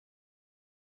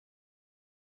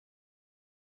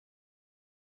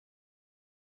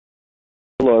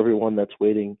Hello, everyone that's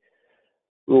waiting.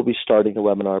 We will be starting the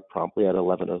webinar promptly at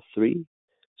 11:03.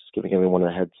 Just giving everyone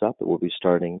a heads up that we'll be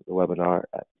starting the webinar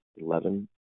at 11:03.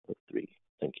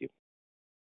 Thank you.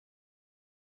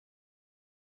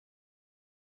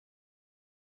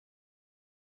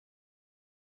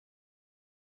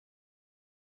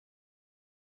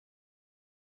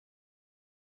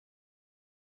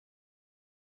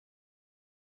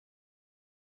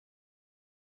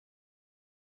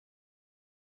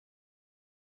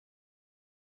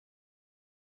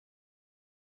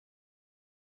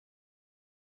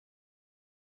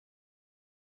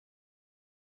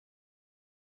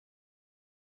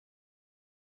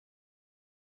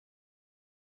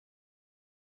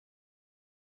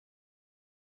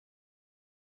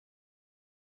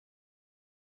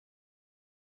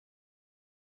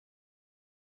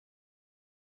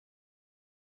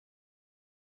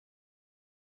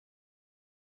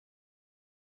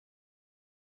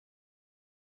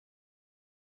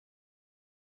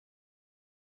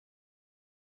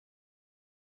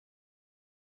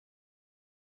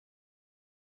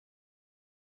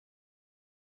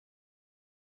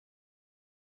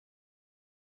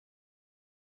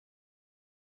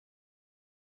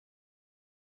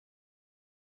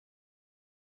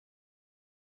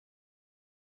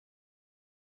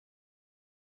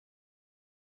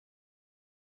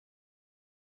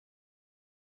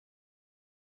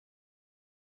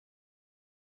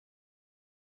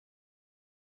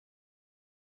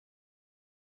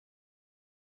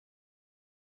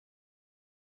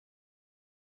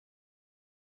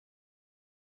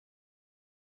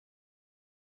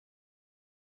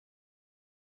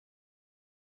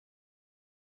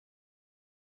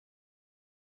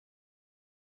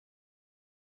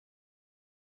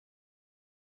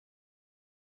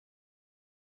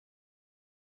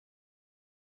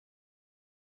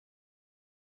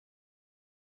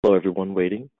 Hello, everyone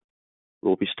waiting.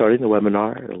 We'll be starting the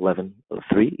webinar at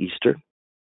 11:03 Eastern.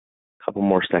 A couple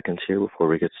more seconds here before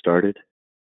we get started.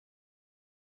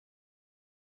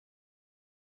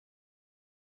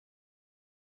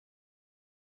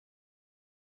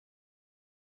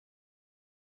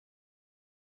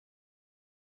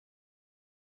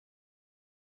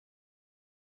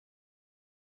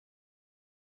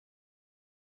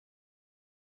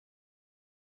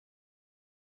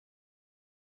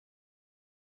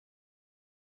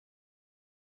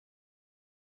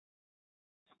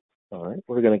 All right,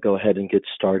 we're going to go ahead and get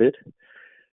started.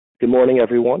 Good morning,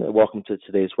 everyone, and welcome to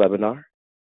today's webinar,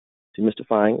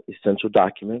 Demystifying Essential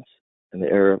Documents in the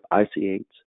Era of ICH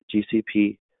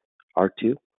GCP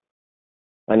R2.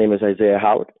 My name is Isaiah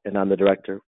Howard, and I'm the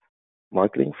Director of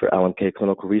Marketing for LMK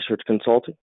Clinical Research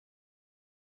Consulting.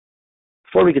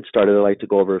 Before we get started, I'd like to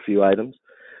go over a few items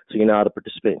so you know how to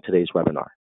participate in today's webinar.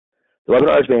 The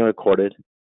webinar is being recorded,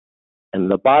 and at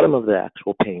the bottom of the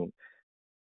actual pane,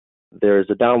 there is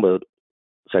a download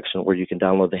section where you can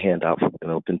download the handout, and it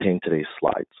will contain today's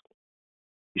slides.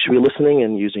 You should be listening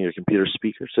and using your computer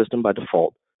speaker system by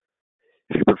default.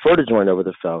 If you prefer to join over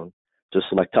the phone, just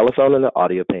select telephone in the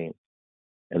audio pane,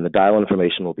 and the dial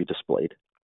information will be displayed.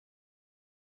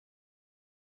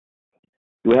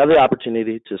 You will have the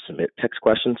opportunity to submit text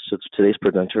questions to today's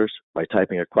presenters by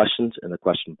typing your questions in the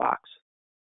question box.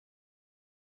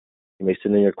 You may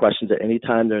send in your questions at any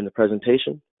time during the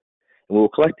presentation, and we will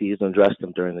collect these and address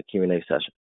them during the Q&A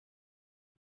session.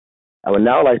 I would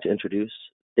now like to introduce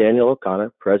Daniel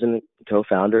O'Connor, President and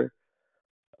Co-founder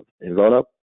of Ivona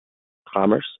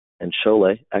Commerce, and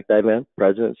Shole Ekdavan,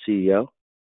 President and CEO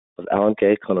of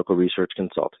LMK Clinical Research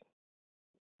Consulting.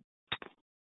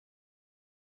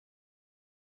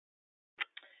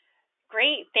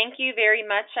 Great. Thank you very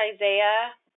much,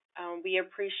 Isaiah. We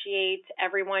appreciate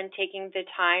everyone taking the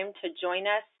time to join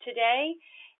us today.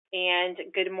 And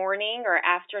good morning or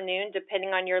afternoon,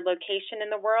 depending on your location in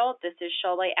the world. This is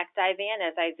Shole Ekdavan,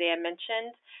 as Isaiah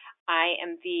mentioned. I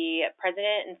am the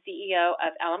President and CEO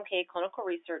of LMK Clinical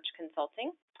Research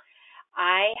Consulting.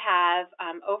 I have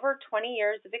over 20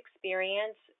 years of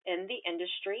experience in the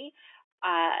industry,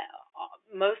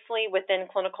 mostly within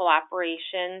clinical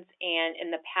operations, and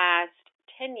in the past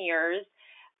 10 years,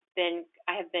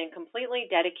 I have been completely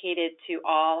dedicated to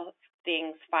all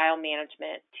things file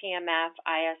management, TMF,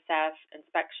 ISF,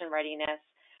 inspection readiness,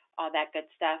 all that good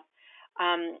stuff.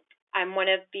 I'm one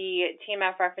of the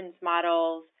TMF reference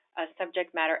models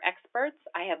subject matter experts.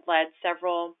 I have led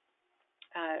several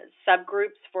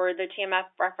subgroups for the TMF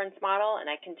reference model, and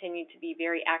I continue to be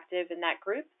very active in that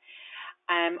group.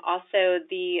 I'm also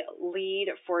the lead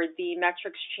for the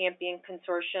Metrics Champion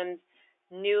Consortium's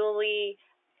newly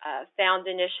found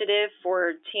initiative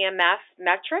for TMF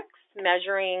metrics.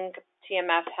 measuring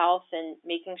TMF health and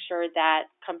making sure that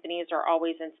companies are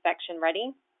always inspection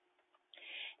ready.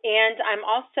 And I'm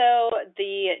also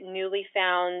the newly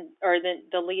found, or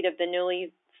the lead of the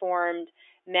newly formed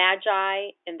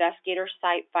Magi Investigator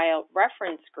Site File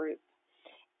Reference Group.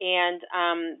 And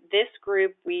this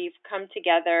group, we've come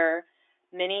together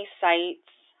many sites,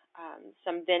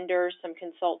 some vendors, some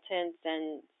consultants,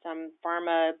 and some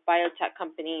pharma biotech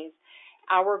companies.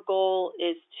 Our goal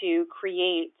is to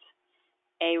create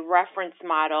a reference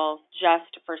model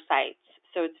just for sites.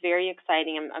 So it's very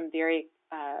exciting. I'm very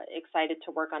excited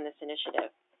to work on this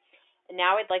initiative. And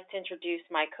now I'd like to introduce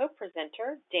my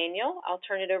co-presenter, Daniel. I'll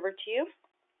turn it over to you.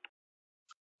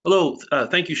 Hello,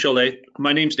 thank you, Cholet.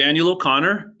 My name's Daniel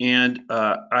O'Connor, and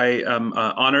I am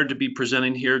honored to be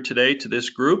presenting here today to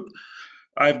this group.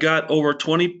 I've got over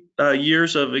 20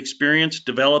 years of experience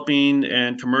developing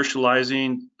and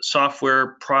commercializing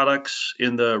software products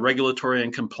in the regulatory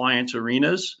and compliance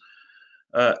arenas.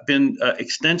 Been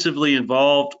extensively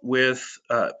involved with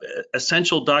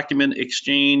essential document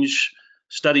exchange,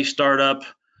 study startup,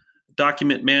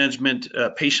 document management,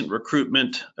 patient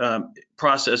recruitment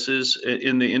processes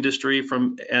in the industry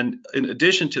and in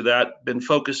addition to that, been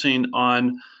focusing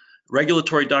on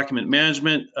regulatory document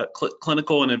management,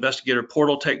 clinical and investigator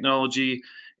portal technology,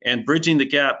 and bridging the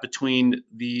gap between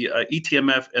the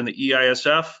eTMF and the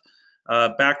EISF,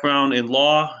 background in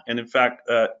law, and in fact,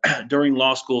 during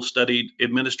law school studied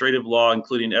administrative law,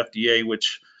 including FDA,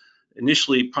 which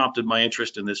initially prompted my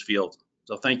interest in this field.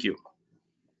 So thank you.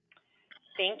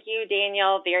 Thank you,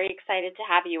 Daniel. Very excited to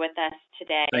have you with us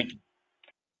today. Thank you.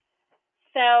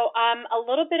 So a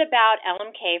little bit about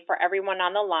LMK for everyone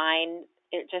on the line,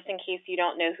 just in case you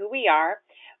don't know who we are.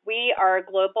 We are a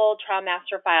global trial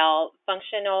master file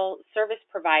functional service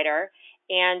provider,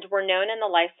 and we're known in the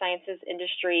life sciences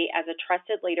industry as a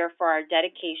trusted leader for our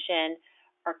dedication,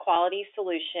 our quality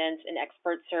solutions, and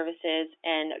expert services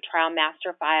and trial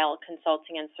master file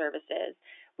consulting and services.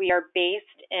 We are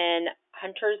based in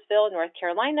Huntersville, North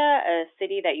Carolina, a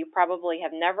city that you probably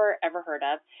have never, ever heard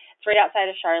of. It's right outside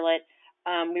of Charlotte.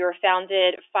 We were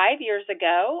founded 5 years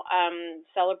ago,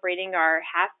 celebrating our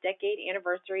half-decade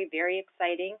anniversary. Very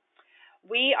exciting.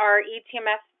 We are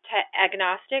eTMF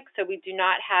agnostic, so we do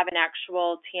not have an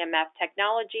actual TMF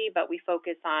technology, but we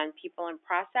focus on people and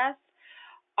process.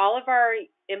 All of our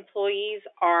employees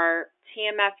are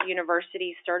TMF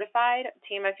University certified.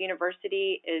 TMF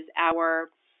University is our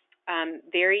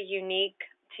very unique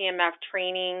TMF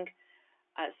training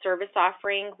service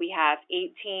offering. We have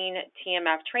 18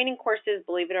 TMF training courses.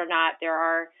 Believe it or not, there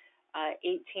are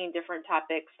 18 different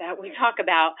topics that we talk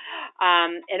about,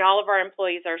 and all of our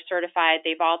employees are certified.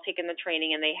 They've all taken the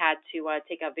training, and they had to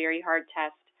take a very hard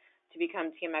test to become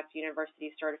TMF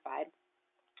University certified.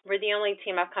 We're the only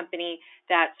TMF company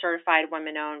that's certified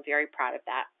women-owned. Very proud of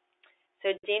that.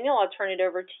 So Daniel, I'll turn it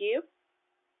over to you.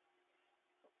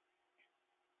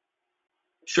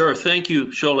 Sure, thank you,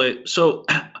 Cholet. So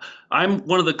I'm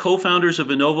one of the co-founders of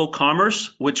Innovo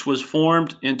Commerce, which was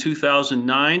formed in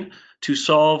 2009 to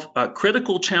solve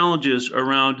critical challenges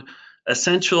around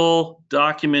essential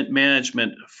document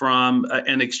management from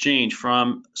an exchange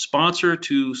from sponsor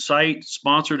to site,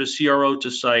 sponsor to CRO to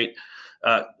site,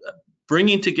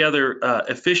 bringing together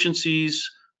efficiencies,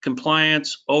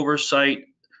 compliance, oversight,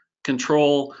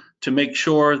 control to make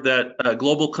sure that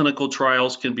global clinical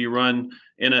trials can be run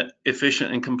in an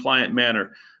efficient and compliant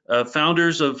manner.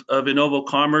 Founders of Innovo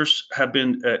Commerce have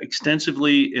been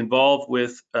extensively involved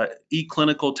with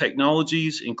eClinical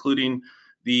technologies, including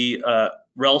the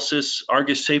RELSYS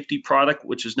Argus Safety product,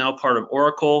 which is now part of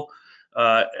Oracle,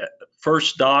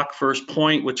 First Doc, First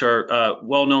Point, which are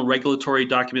well-known regulatory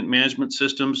document management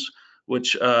systems,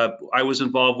 which I was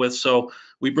involved with. So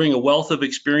we bring a wealth of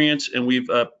experience, and we've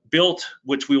built,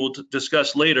 which we will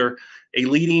discuss later, a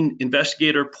leading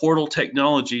investigator portal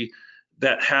technology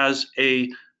that has a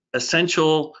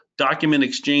essential document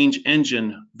exchange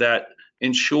engine that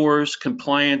ensures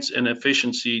compliance and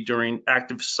efficiency during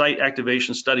active site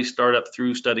activation, study startup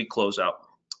through study closeout.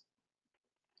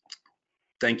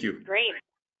 Thank you. Great.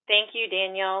 Thank you,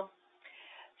 Daniel.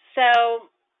 So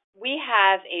we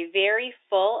have a very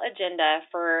full agenda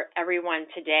for everyone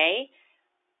today.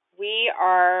 We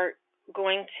are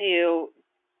going to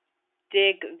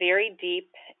dig very deep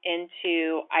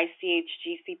into ICH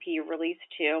GCP Release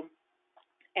 2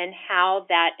 and how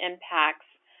that impacts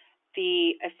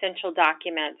the essential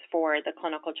documents for the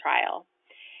clinical trial.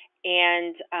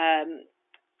 And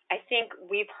I think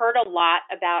we've heard a lot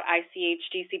about ICH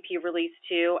GCP Release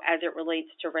 2 as it relates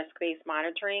to risk-based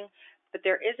monitoring, but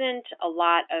there isn't a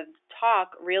lot of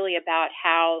talk really about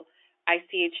how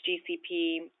ICH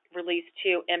GCP Release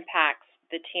 2 impacts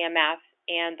the TMF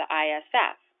and the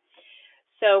ISF.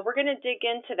 So we're going to dig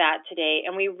into that today,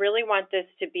 and we really want this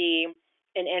to be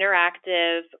an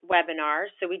interactive webinar.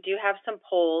 So we do have some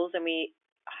polls, and we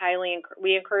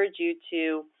encourage you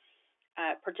to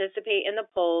participate in the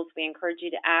polls. We encourage you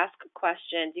to ask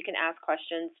questions. You can ask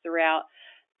questions throughout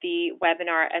the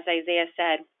webinar. As Isaiah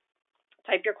said,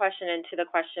 type your question into the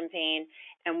question pane,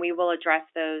 and we will address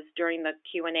those during the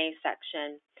Q&A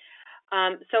section.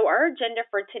 So our agenda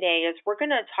for today is we're going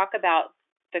to talk about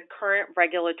the current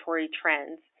regulatory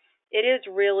trends. It is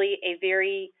really a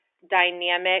very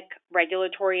dynamic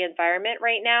regulatory environment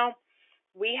right now.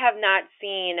 We have not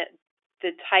seen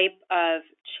the type of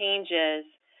changes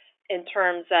in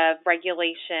terms of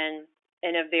regulation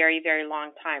in a very, very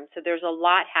long time. So there's a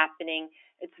lot happening.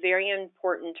 It's very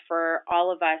important for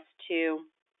all of us to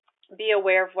be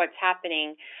aware of what's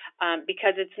happening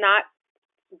because it's not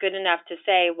good enough to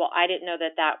say, well, I didn't know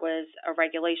that that was a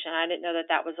regulation. I didn't know that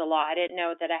that was a law. I didn't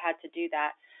know that I had to do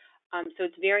that. So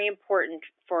it's very important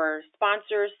for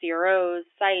sponsors, CROs,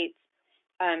 sites,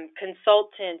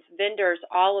 consultants, vendors,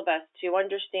 all of us to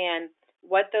understand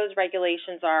what those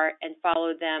regulations are and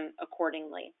follow them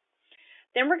accordingly.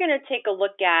 Then we're going to take a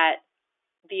look at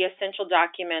the essential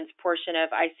documents portion of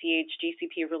ICH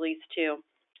GCP Release 2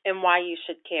 and why you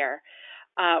should care.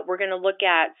 We're going to look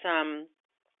at some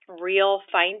real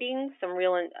findings, some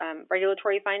real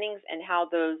regulatory findings, and how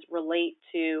those relate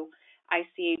to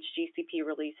ICH GCP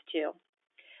Release 2.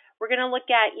 We're going to look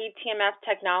at eTMF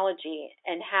technology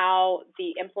and how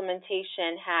the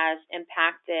implementation has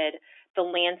impacted the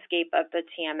landscape of the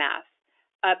TMF,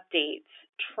 updates,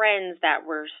 trends that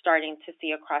we're starting to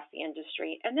see across the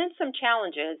industry, and then some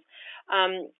challenges.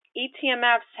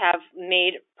 eTMFs have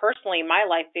made, personally, my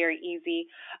life very easy,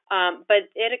 but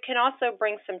it can also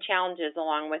bring some challenges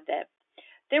along with it.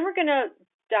 Then we're going to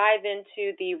dive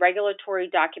into the regulatory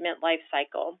document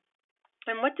lifecycle.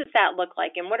 And what does that look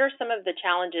like? And what are some of the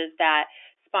challenges that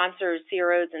sponsors,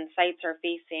 CROs, and sites are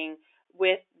facing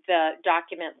with the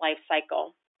document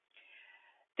lifecycle?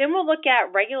 Then we'll look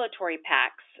at regulatory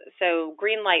packs, so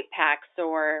green light packs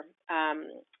or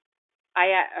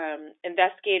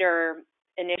investigator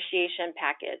initiation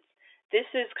packets. This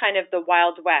is kind of the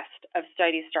Wild West of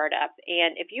study startup.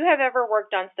 And if you have ever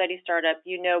worked on study startup,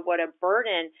 you know what a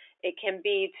burden it can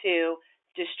be to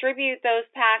distribute those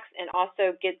packs and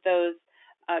also get those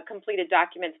completed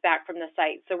documents back from the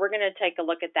site. So we're going to take a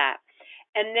look at that.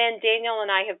 And then Daniel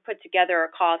and I have put together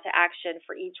a call to action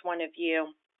for each one of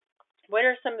you. What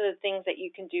are some of the things that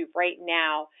you can do right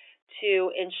now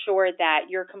to ensure that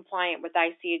you're compliant with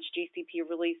ICH GCP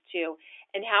Release 2?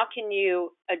 And how can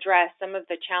you address some of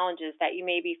the challenges that you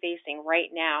may be facing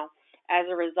right now as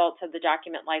a result of the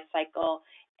document lifecycle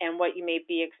and what you may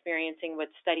be experiencing with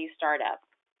study startup?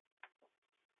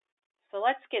 So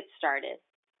let's get started.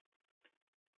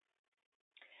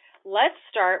 Let's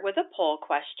start with a poll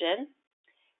question.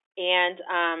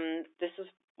 And this is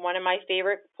one of my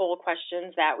favorite poll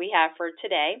questions that we have for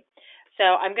today. So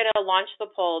I'm going to launch the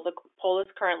poll. The poll is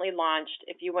currently launched.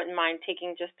 If you wouldn't mind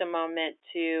taking just a moment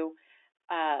to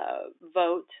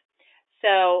vote.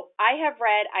 So I have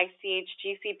read ICH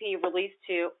GCP Release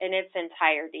 2 in its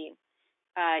entirety.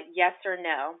 Yes or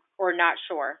no, or not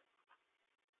sure.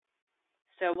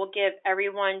 So we'll give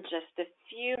everyone just a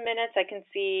few minutes. I can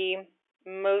see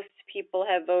most people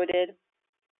have voted.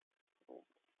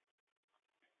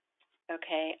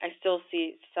 Okay, I still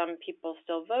see some people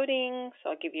still voting, so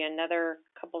I'll give you another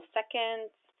couple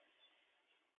seconds.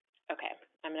 Okay,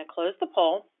 I'm going to close the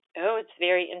poll. Oh, it's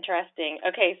very interesting.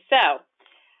 Okay, so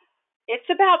it's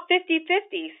about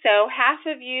 50-50. So half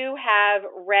of you have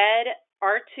read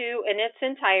R2 in its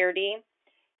entirety,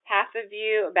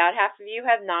 about half of you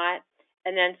have not,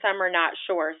 and then some are not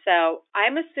sure. So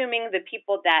I'm assuming the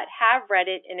people that have read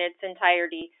it in its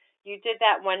entirety, you did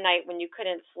that one night when you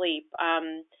couldn't sleep,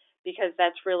 because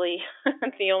that's really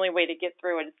the only way to get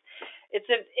through it.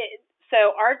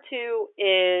 So R2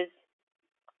 is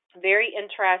very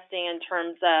interesting in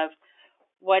terms of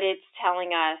what it's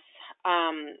telling us,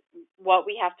 what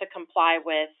we have to comply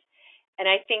with. And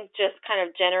I think just kind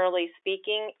of generally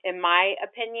speaking, in my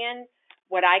opinion,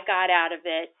 what I got out of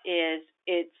it is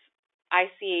it's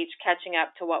ICH catching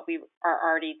up to what we are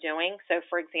already doing. So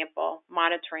for example,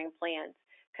 monitoring plans,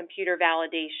 computer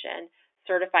validation,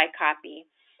 certified copy.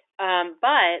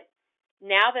 But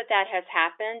now that that has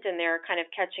happened and they're kind of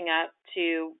catching up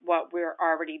to what we're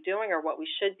already doing or what we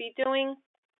should be doing,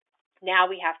 now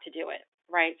we have to do it,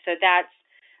 right? So that's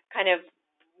kind of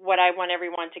what I want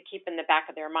everyone to keep in the back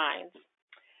of their minds.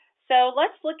 So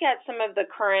let's look at some of the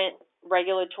current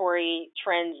regulatory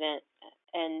trends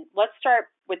and let's start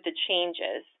with the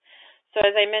changes. So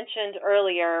as I mentioned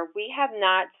earlier, we have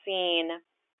not seen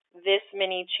this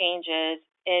many changes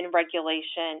in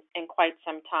regulation in quite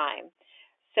some time.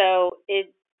 So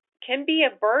it can be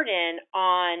a burden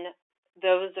on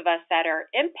those of us that are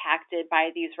impacted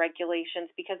by these regulations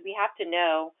because we have to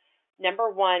know, number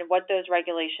one, what those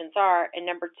regulations are, and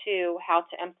number two, how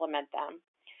to implement them.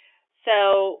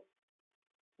 So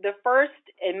the first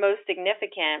and most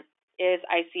significant is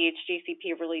ICH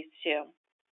GCP Release 2.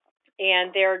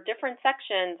 And there are different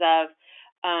sections of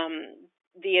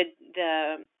the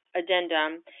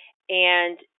addendum,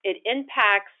 and it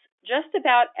impacts just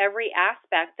about every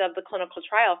aspect of the clinical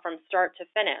trial from start to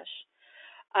finish.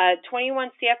 21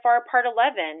 CFR Part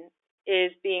 11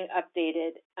 is being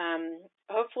updated.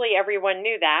 Hopefully everyone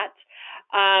knew that.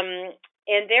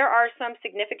 And there are some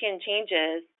significant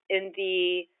changes in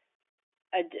the,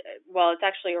 well, it's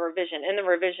actually a revision, in the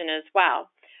revision as well.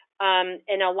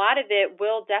 And a lot of it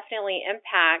will definitely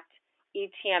impact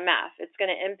eTMF. It's going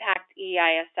to impact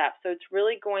EISF. So it's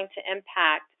really going to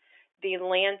impact the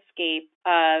landscape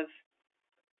of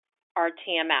our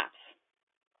TMFs.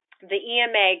 The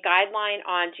EMA guideline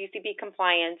on GCP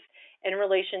compliance in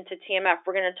relation to TMF,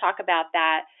 we're going to talk about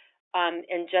that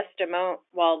in just a moment,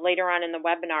 well, later on in the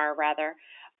webinar, rather.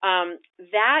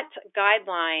 That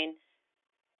guideline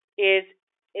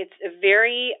it's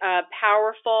very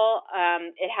powerful.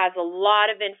 It has a lot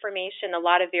of information, a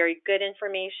lot of very good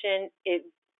information. It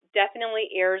definitely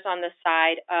errs on the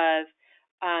side of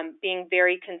being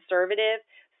very conservative.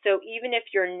 So even if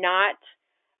you're not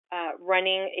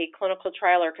running a clinical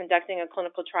trial or conducting a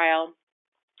clinical trial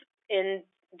in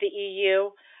the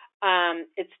EU,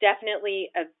 it's definitely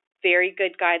a very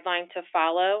good guideline to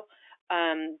follow.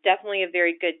 Definitely a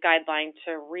very good guideline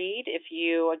to read if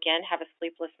you, again, have a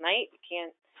sleepless night, you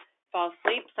can't fall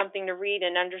asleep, something to read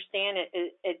and understand.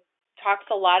 It talks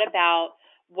a lot about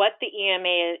what the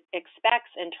EMA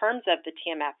expects in terms of the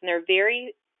TMF, and they're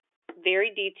very,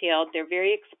 very detailed. They're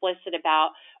very explicit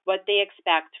about what they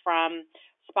expect from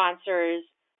sponsors,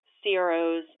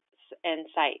 CROs, and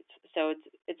sites. So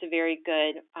it's a very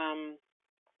good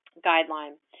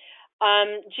guideline.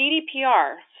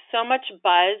 GDPR, so much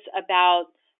buzz about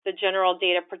the General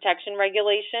Data Protection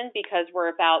Regulation because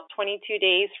we're about 22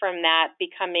 days from that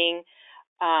becoming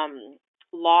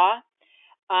law,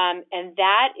 and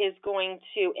that is going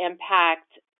to impact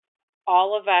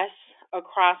all of us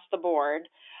across the board.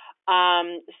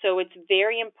 So it's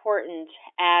very important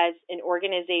as an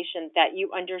organization that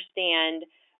you understand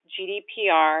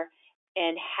GDPR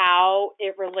and how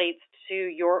it relates to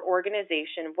your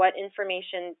organization, what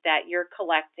information that you're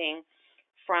collecting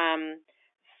from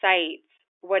sites,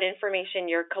 what information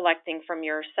you're collecting from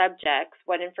your subjects,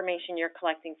 what information you're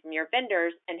collecting from your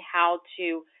vendors, and how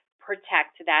to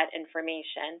protect that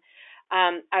information.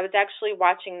 I was actually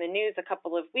watching the news a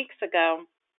couple of weeks ago,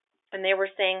 and they were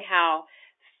saying how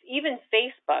even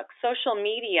Facebook, social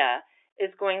media, is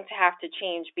going to have to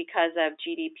change because of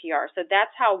GDPR. So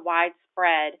that's how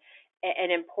widespread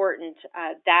and important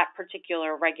that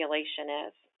particular regulation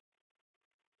is.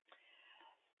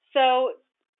 So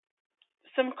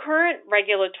some current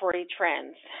regulatory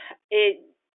trends.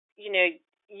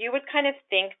 You would kind of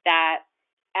think that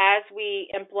as we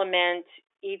implement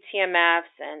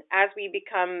eTMFs and as we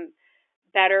become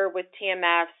better with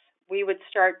TMFs, we would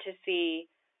start to see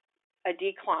a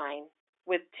decline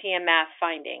with TMF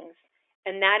findings,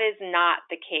 and that is not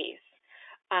the case.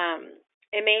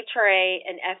 MHRA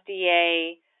and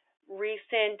FDA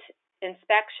recent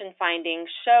inspection findings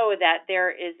show that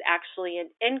there is actually an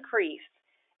increase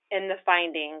in the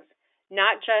findings,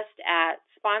 not just at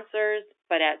sponsors,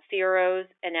 but at CROs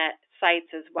and at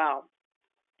sites as well.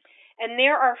 And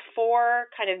there are four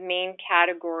kind of main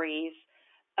categories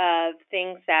of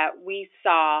things that we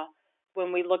saw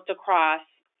when we looked across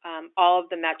all of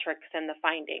the metrics and the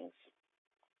findings.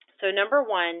 So number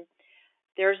one,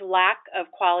 there's lack of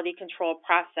quality control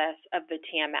process of the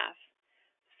TMF.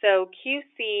 So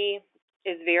QC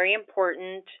is very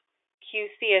important.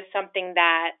 QC is something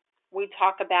that we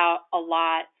talk about a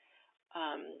lot.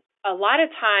 A lot of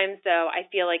times, though, I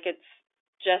feel like it's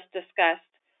just discussed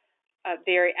at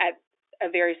a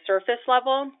very surface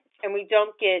level, and we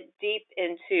don't get deep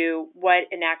into what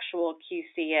an actual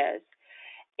QC is.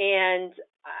 And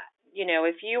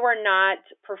if you are not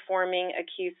performing a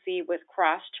QC with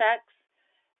cross-checks,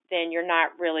 then you're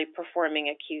not really performing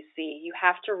a QC. You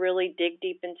have to really dig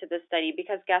deep into the study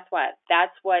because guess what?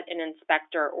 That's what an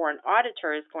inspector or an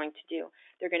auditor is going to do.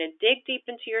 They're going to dig deep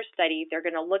into your study. They're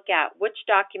going to look at which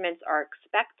documents are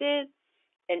expected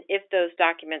and if those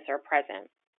documents are present.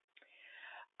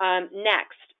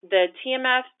 Next, the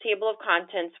TMF table of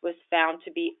contents was found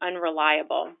to be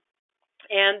unreliable.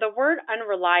 And the word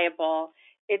unreliable,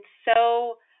 it's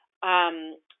so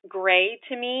gray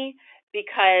to me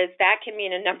because that can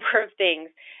mean a number of things.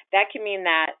 That can mean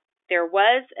that there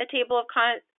was a table of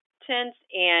contents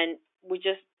and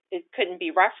it couldn't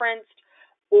be referenced,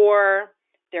 or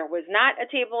there was not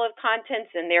a table of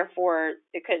contents and therefore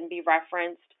it couldn't be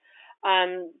referenced.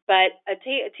 But a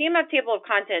TMF table of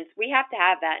contents, we have to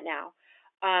have that now.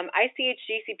 ICH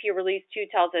GCP Release 2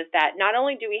 tells us that not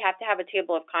only do we have to have a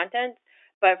table of contents,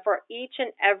 but for each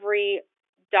and every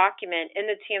document in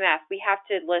the TMF, we have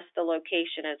to list the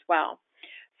location as well.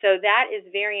 So that is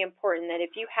very important, that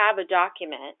if you have a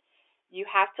document, you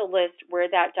have to list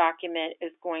where that document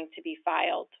is going to be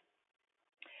filed.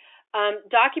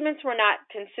 Documents were not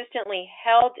consistently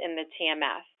held in the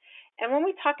TMF. And when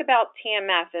we talk about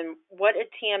TMF and what a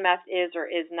TMF is or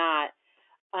is not,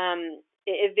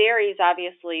 it varies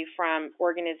obviously from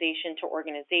organization to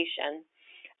organization.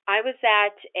 I was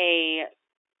at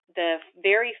the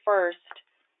very first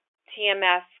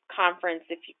TMF conference,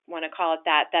 if you want to call it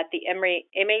that the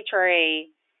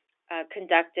MHRA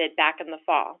conducted back in the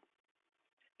fall.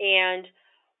 And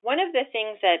one of the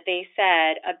things that they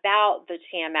said about the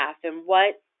TMF and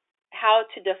how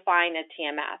to define a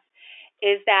TMF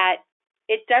is that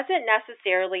it doesn't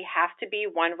necessarily have to be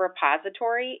one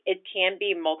repository. It can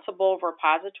be multiple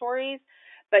repositories,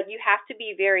 but you have to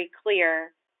be very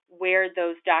clear where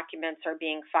those documents are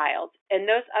being filed. And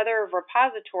those other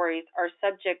repositories are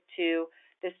subject to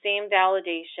the same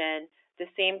validation, the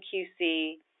same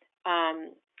QC.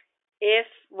 If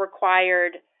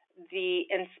required, the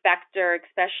inspector,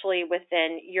 especially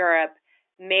within Europe,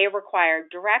 may require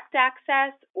direct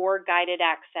access or guided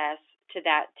access to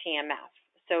that TMF.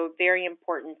 So very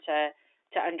important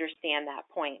to understand that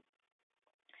point.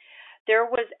 There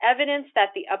was evidence that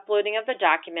the uploading of the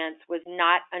documents was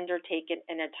not undertaken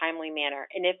in a timely manner.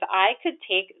 And if I could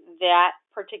take that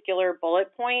particular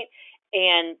bullet point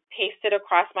and paste it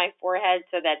across my forehead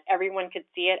so that everyone could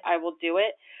see it, I will do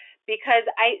it. Because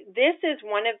this is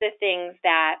one of the things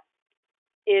that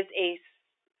is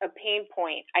a pain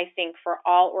point, I think, for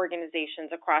all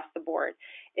organizations across the board.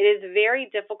 It is very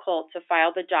difficult to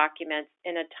file the documents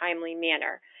in a timely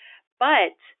manner.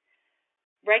 But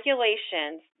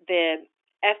regulations, the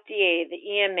FDA, the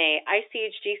EMA,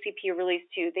 ICH GCP Release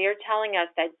 2, they are telling us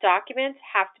that documents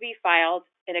have to be filed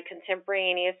in a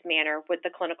contemporaneous manner with the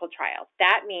clinical trial.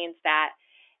 That means that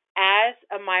as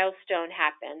a milestone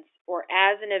happens or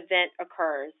as an event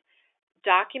occurs,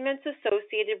 documents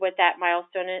associated with that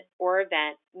milestone or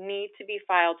event need to be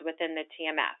filed within the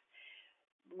TMF.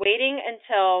 Waiting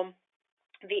until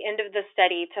the end of the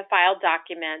study to file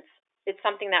documents, it's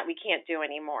something that we can't do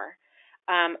anymore.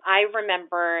 I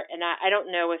remember, and I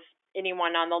don't know if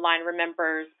anyone on the line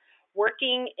remembers,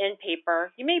 working in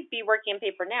paper. You may be working in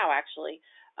paper now, actually.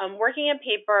 Working in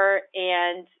paper,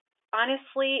 and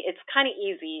honestly, it's kind of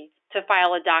easy to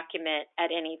file a document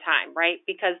at any time, right?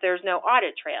 Because there's no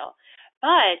audit trail.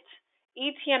 But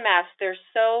eTMFs, they're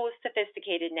so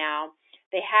sophisticated now.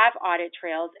 They have audit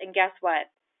trails, and guess what?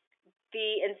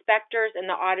 The inspectors and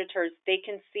the auditors, they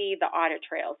can see the audit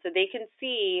trail. So they can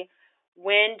see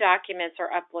when documents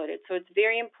are uploaded. So it's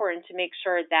very important to make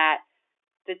sure that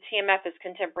the TMF is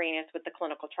contemporaneous with the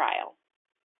clinical trial.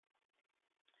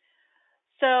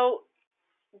 So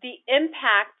the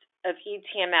impact of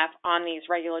eTMF on these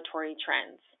regulatory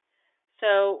trends.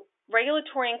 So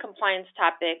regulatory and compliance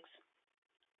topics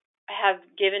have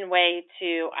given way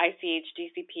to ICH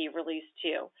GCP Release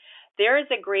 2. There is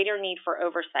a greater need for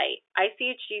oversight.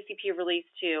 ICH GCP Release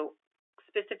 2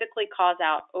 specifically calls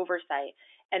out oversight,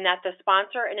 and that the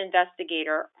sponsor and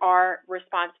investigator are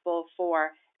responsible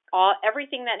for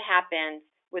everything that happens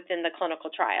within the clinical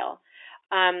trial.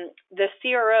 The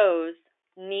CROs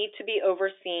need to be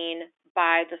overseen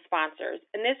by the sponsors.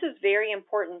 And this is very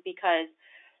important because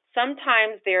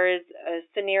sometimes there is a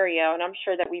scenario, and I'm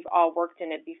sure that we've all worked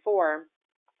in it before,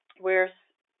 where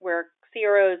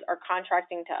CROs are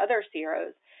contracting to other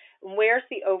CROs. Where's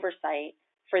the oversight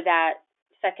for that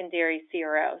secondary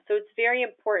CRO? So it's very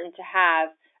important to have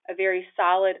a very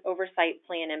solid oversight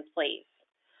plan in place.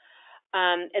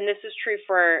 And this is true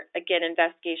for, again,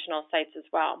 investigational sites as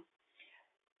well.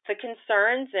 The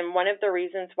concerns, and one of the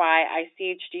reasons why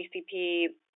ICH GCP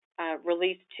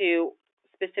Release 2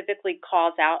 specifically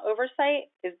calls out oversight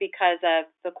is because of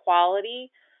the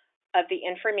quality of the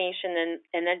information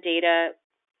and the data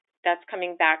that's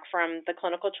coming back from the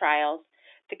clinical trials,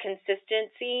 the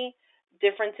consistency,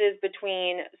 differences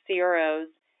between CROs,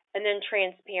 and then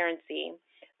transparency,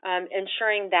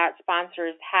 ensuring that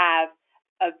sponsors have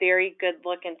a very good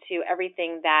look into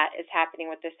everything that is happening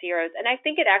with the CROs. And I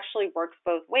think it actually works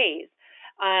both ways.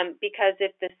 because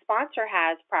if the sponsor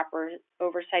has proper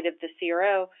oversight of the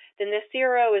CRO, then the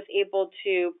CRO is able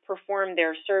to perform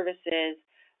their services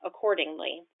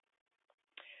accordingly.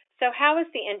 So how is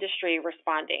the industry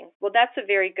responding? Well, that's a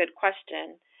very good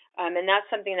question, and that's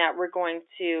something that we're going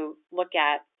to look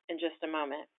at in just a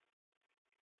moment.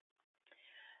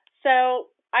 So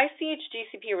ICH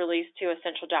GCP Release 2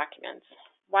 Essential Documents.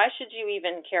 Why should you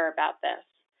even care about this?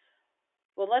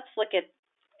 Well, let's look at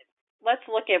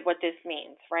what this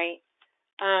means, right?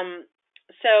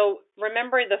 So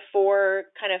remember the 4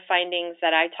 kind of findings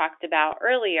that I talked about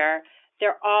earlier.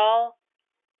 They're all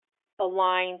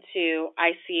aligned to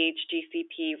ICH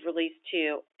GCP Release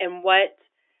 2 and what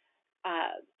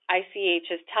ICH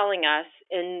is telling us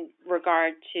in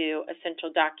regard to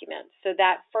essential documents. So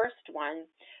that first one,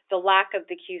 the lack of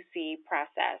the QC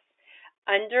process.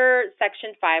 Under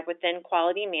Section 5 within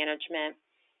quality management,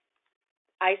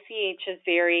 ICH is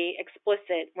very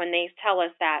explicit when they tell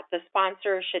us that the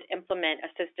sponsor should implement a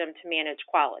system to manage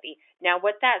quality. Now,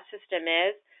 what that system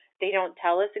is, they don't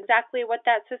tell us exactly what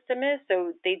that system is,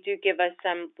 so they do give us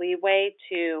some leeway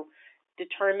to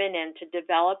determine and to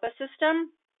develop a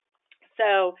system.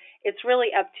 So it's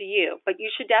really up to you, but you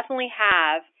should definitely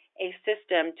have a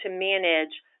system to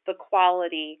manage the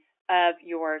quality of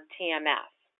your TMF.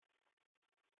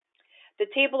 The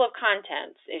table of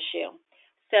contents issue.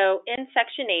 So in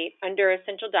Section 8, under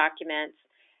Essential Documents,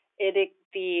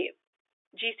 the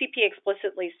GCP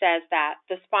explicitly says that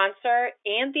the sponsor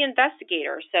and the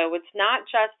investigator, so it's not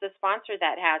just the sponsor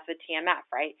that has the TMF,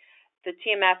 right? The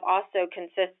TMF also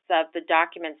consists of the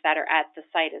documents that are at the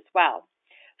site as well,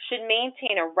 should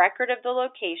maintain a record of the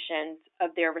locations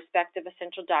of their respective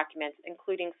essential documents,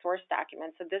 including source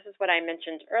documents. So this is what I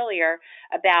mentioned earlier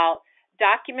about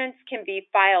documents can be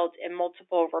filed in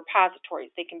multiple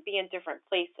repositories. They can be in different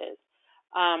places.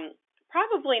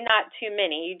 Probably not too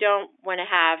many. You don't want to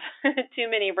have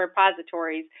too many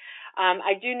repositories.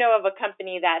 I do know of a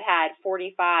company that had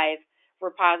 45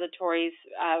 repositories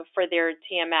for their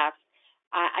TMFs.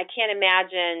 I can't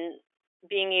imagine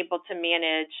being able to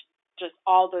manage just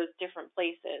all those different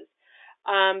places.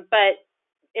 But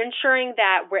ensuring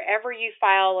that wherever you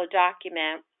file a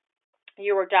document,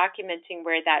 you are documenting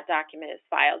where that document is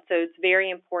filed. So it's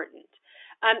very important.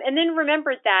 And then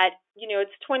remember that,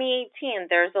 it's 2018.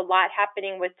 There's a lot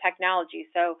happening with technology.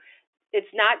 So it's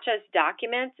not just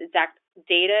documents, it's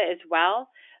data as well.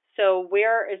 So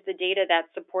where is the data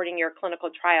that's supporting your clinical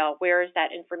trial? Where is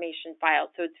that information filed?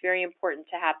 So it's very important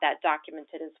to have that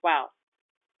documented as well.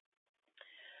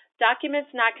 Documents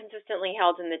not consistently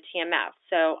held in the TMF.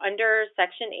 So under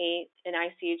Section 8 in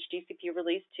ICH GCP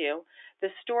Release 2, the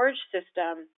storage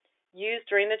system used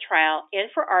during the trial and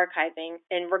for archiving,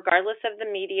 and regardless of the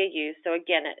media use, so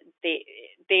again,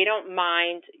 they don't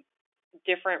mind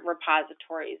different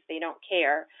repositories. They don't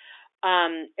care.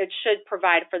 It should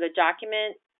provide for the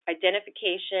document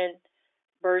identification,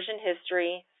 version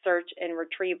history, search, and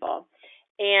retrieval.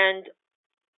 And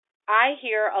I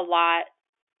hear a lot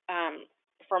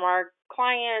from our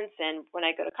clients and when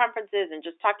I go to conferences and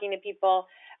just talking to people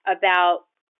about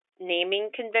naming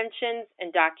conventions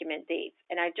and document dates.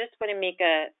 And I just want to make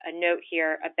a note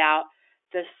here about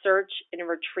the search and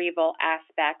retrieval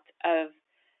aspect of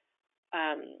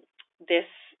this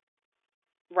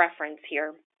reference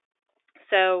here.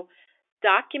 So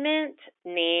document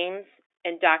names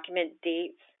and document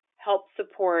dates help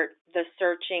support the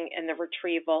searching and the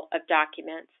retrieval of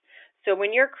documents. So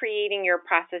when you're creating your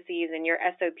processes and your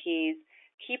SOPs,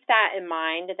 keep that in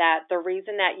mind, that the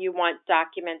reason that you want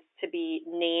documents to be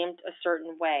named a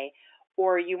certain way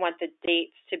or you want the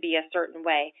dates to be a certain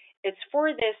way, it's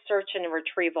for this search and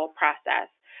retrieval process.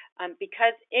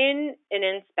 Because in an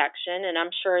inspection, and I'm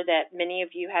sure that many of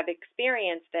you have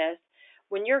experienced this,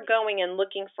 when you're going and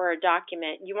looking for a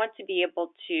document, you want to be able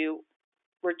to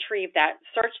retrieve that,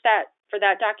 search that for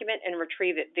that document and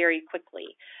retrieve it very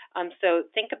quickly. So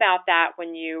think about that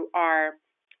when you are,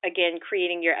 again,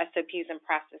 creating your SOPs and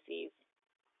processes.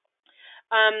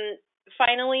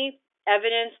 Finally,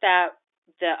 evidence that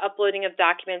the uploading of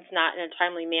documents not in a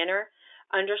timely manner.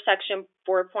 Under Section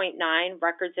 4.9,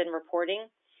 Records and Reporting,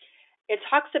 it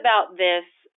talks about this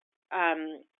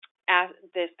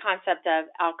this concept of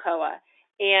ALCOA.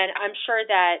 And I'm sure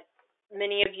that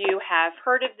many of you have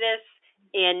heard of this,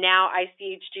 and now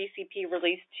ICH GCP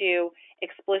Release 2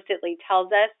 explicitly tells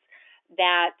us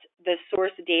that the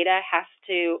source data has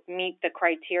to meet the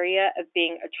criteria of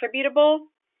being attributable,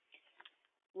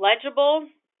 legible,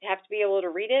 you have to be able to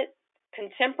read it,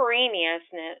 contemporaneous,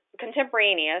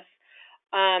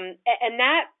 and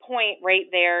that point right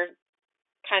there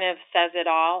kind of says it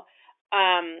all.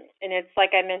 And it's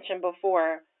like I mentioned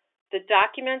before, the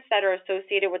documents that are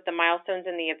associated with the milestones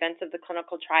and the events of the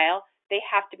clinical trial, they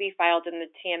have to be filed in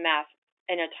the TMF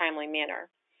in a timely manner.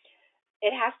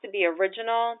 It has to be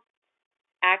original,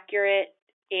 accurate,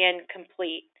 and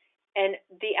complete. And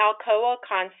the ALCOA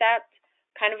concept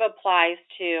kind of applies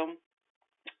to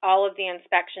all of the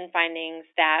inspection findings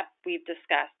that we've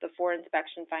discussed, the 4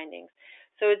 inspection findings.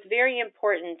 So it's very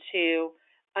important to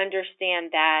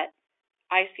understand that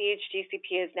ICH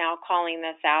GCP is now calling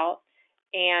this out,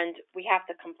 and we have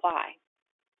to comply.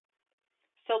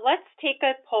 So let's take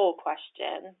a poll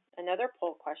question, another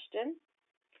poll question.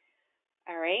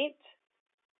 All right.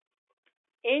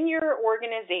 In your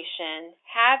organization,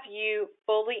 have you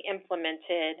fully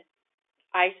implemented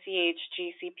ICH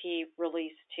GCP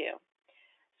Release 2?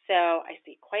 So I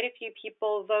see quite a few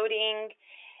people voting.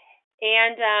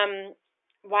 And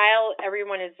while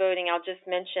everyone is voting, I'll just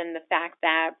mention the fact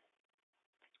that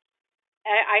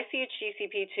ICH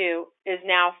GCP 2 is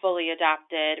now fully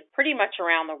adopted pretty much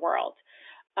around the world.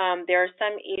 There are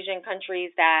some Asian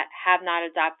countries that have not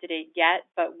adopted it yet,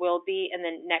 but will be in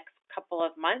the next couple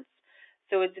of months.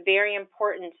 So it's very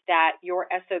important that your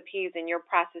SOPs and your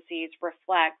processes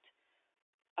reflect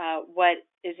what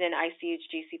is in ICH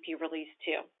GCP Release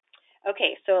 2.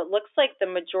 Okay, so it looks like the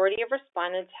majority of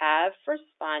respondents have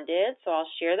responded, so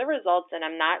I'll share the results, and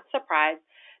I'm not surprised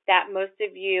that most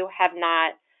of you have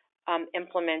not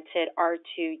implemented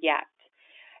R2 yet.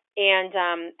 And,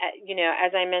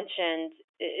 as I mentioned,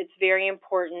 it's very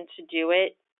important to do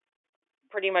it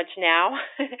pretty much now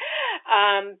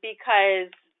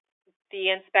because the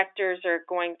inspectors are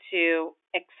going to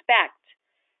expect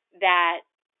that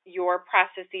your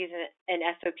processes and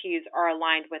SOPs are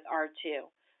aligned with R2.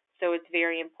 So it's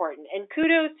very important. And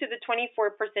kudos to the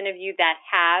 24% of you that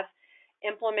have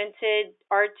implemented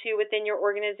R2 within your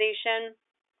organization.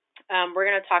 We're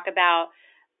going to talk about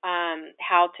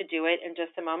how to do it in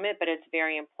just a moment, but it's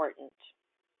very important.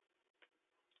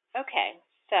 Okay,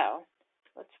 so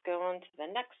let's go on to the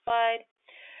next slide.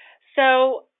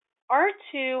 So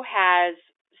R2 has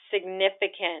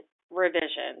significant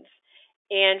revisions.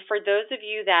 And for those of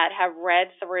you that have read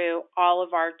through all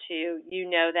of R2, you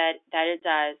know that it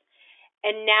does.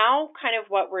 And now kind of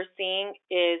what we're seeing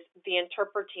is the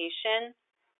interpretation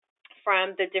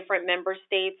from the different member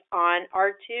states on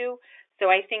R2. So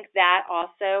I think that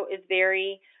also is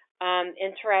very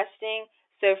interesting.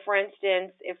 So for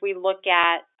instance, if we look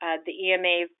at the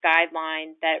EMA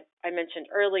guideline that I mentioned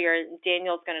earlier,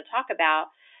 Daniel's going to talk about,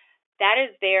 that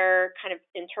is their kind of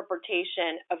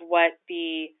interpretation of what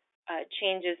the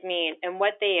changes mean and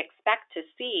what they expect to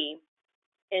see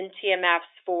in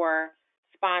TMFs for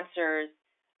sponsors,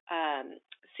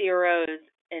 CROs,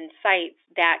 and sites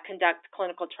that conduct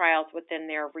clinical trials within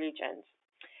their regions.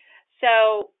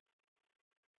 So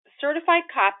certified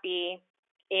copy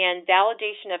and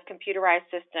validation of computerized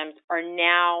systems are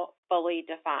now fully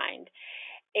defined.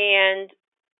 And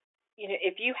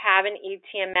if you have an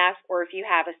eTMF or if you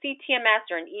have a CTMS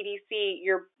or an EDC,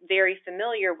 you're very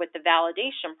familiar with the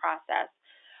validation process.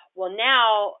 Well,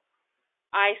 now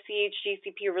ICH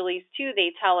GCP Release 2,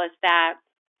 they tell us that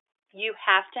you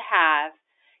have to have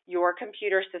your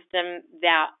computer system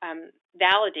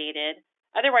validated,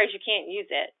 otherwise you can't use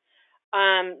it.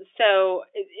 So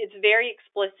it's very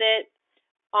explicit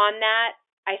on that.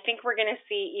 I think we're going to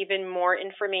see even more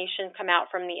information come out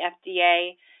from the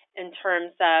FDA in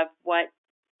terms of what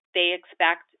they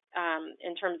expect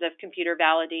in terms of computer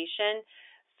validation.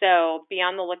 So be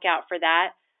on the lookout for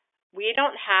that. We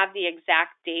don't have the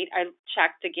exact date. I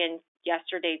checked again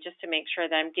yesterday just to make sure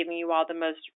that I'm giving you all the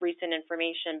most recent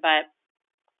information, but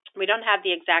we don't have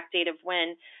the exact date of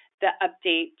when the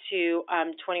update to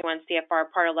 21 CFR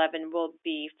Part 11 will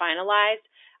be finalized.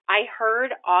 I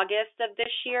heard August of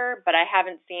this year, but I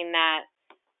haven't seen that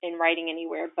in writing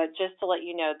anywhere. But just to let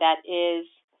you know, that is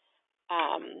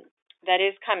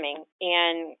coming,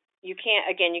 and you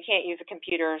can't use a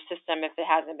computer system if it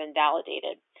hasn't been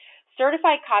validated.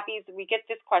 Certified copies, we get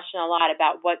this question a lot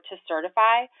about what to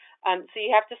certify. So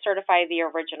you have to certify the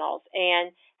originals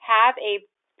and have a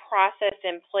process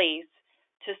in place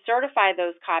to certify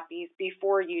those copies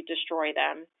before you destroy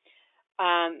them.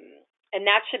 And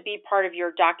that should be part of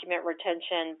your document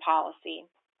retention policy.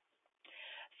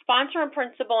 Sponsor and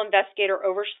principal investigator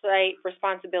oversight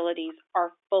responsibilities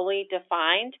are fully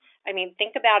defined. I mean,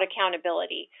 think about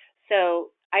accountability.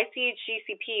 So ICH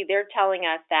GCP, they're telling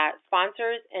us that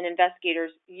sponsors and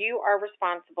investigators, you are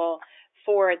responsible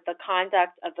for the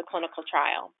conduct of the clinical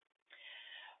trial.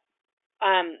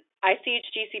 ICH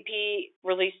GCP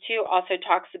Release 2 also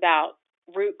talks about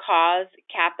root cause,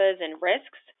 CAPAs, and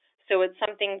risks. So it's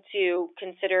something to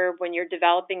consider when you're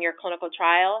developing your clinical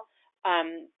trial.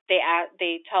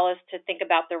 They tell us to think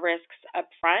about the risks up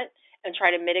front and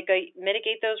try to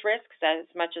mitigate those risks as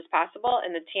much as possible,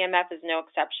 and the TMF is no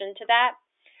exception to that.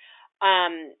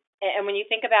 And when you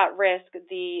think about risk,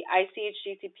 the ICH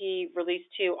GCP Release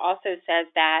 2 also says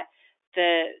that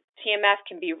the TMF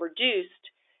can be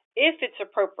reduced if it's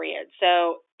appropriate.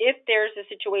 So if there's a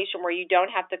situation where you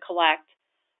don't have to collect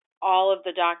all of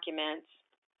the documents,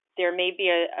 there may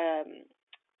be a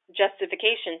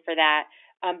justification for that,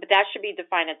 but that should be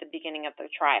defined at the beginning of the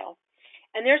trial.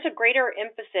 And there's a greater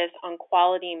emphasis on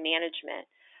quality management.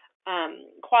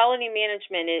 Quality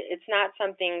management, it's not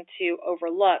something to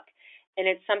overlook, and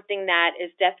it's something that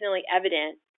is definitely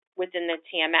evident within the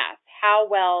TMF. How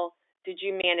well did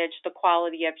you manage the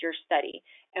quality of your study,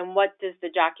 and what does the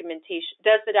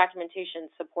documentation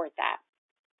support that?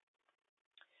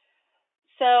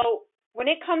 So when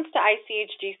it comes to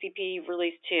ICH GCP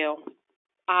Release 2,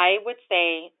 I would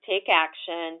say take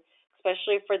action,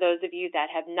 especially for those of you that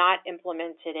have not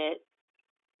implemented it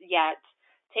yet.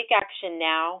 Take action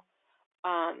now.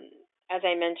 As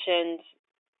I mentioned,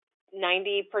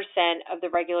 90% of the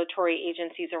regulatory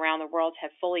agencies around the world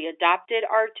have fully adopted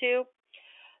R2.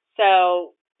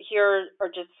 So here are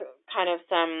just kind of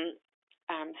some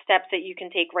steps that you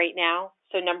can take right now.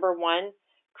 So number one,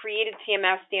 create a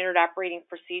TMF standard operating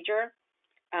procedure,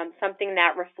 something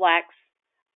that reflects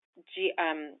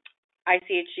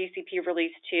ICH GCP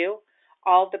Release 2.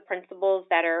 All of the principles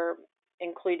that are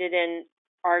included in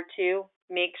R2,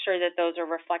 make sure that those are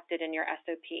reflected in your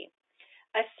SOP.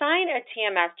 Assign a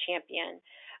TMF champion.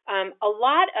 A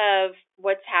lot of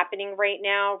what's happening right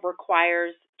now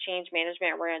requires change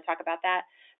management. We're going to talk about that,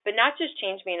 but not just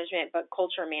change management, but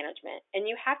culture management. And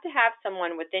you have to have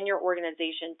someone within your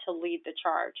organization to lead the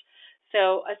charge.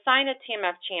 So assign a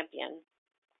TMF champion.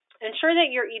 Ensure that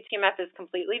your eTMF is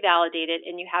completely validated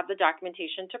and you have the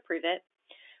documentation to prove it.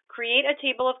 Create a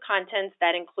table of contents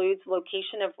that includes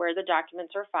location of where the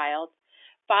documents are filed.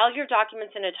 File your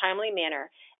documents in a timely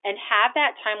manner and have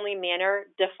that timely manner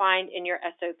defined in your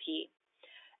SOP.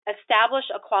 Establish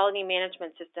a quality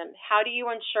management system. How do you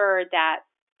ensure that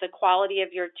the quality of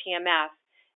your TMF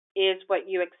is what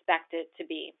you expect it to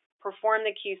be? Perform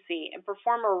the QC and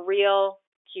perform a real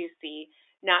QC,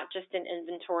 not just an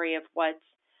inventory of what's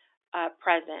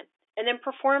present. And then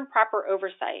perform proper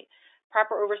oversight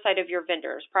of your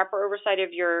vendors, proper oversight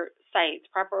of your sites,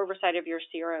 proper oversight of your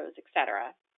CROs,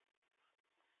 etc.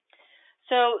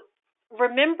 So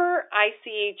remember,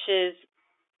 ICH's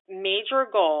major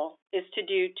goal is to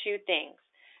do two things.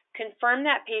 Confirm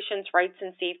that patients' rights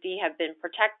and safety have been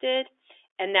protected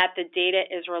and that the data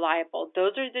is reliable.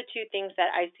 Those are the two things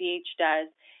that ICH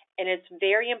does, and it's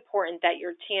very important that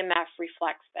your TMF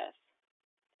reflects this.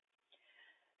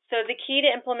 So the key to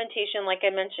implementation, like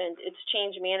I mentioned, it's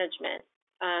change management.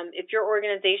 If your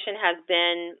organization has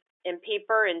been in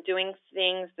paper and doing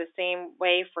things the same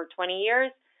way for 20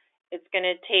 years, it's going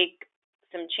to take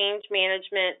some change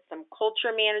management, some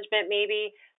culture management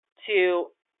maybe,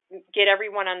 to get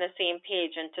everyone on the same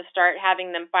page and to start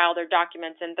having them file their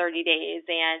documents in 30 days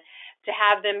and to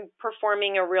have them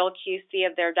performing a real QC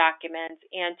of their documents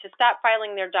and to stop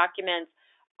filing their documents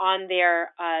on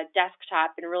their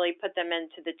desktop and really put them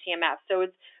into the TMF. So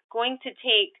it's going to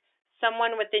take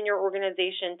someone within your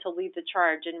organization to lead the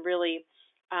charge and really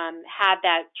have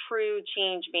that true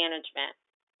change management.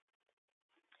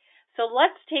 So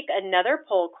let's take another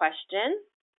poll question,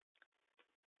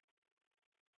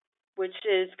 which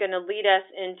is going to lead us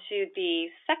into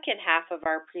the second half of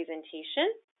our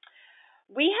presentation.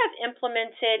 We have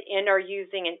implemented and are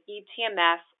using an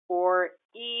eTMF or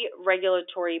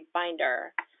e-regulatory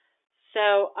binder.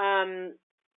 So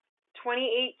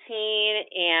 2018,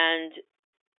 and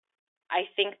I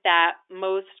think that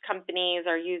most companies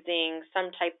are using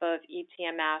some type of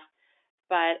eTMF,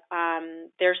 but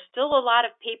there's still a lot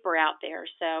of paper out there,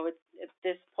 so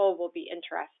this poll will be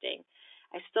interesting.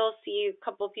 I still see a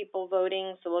couple people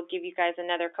voting, so we'll give you guys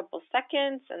another couple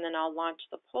seconds, and then I'll launch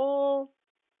the poll.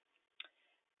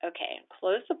 Okay,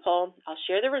 close the poll. I'll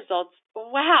share the results.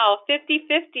 Wow,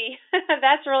 50-50.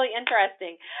 That's really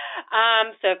interesting.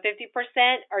 So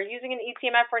 50% are using an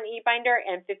eTMF or an eBinder,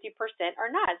 and 50%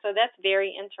 are not. So that's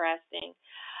very interesting.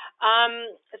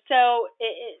 So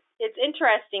it's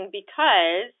interesting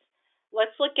because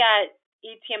let's look at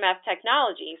eTMF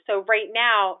technology. So right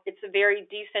now, it's a very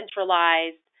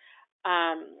decentralized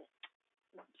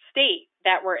state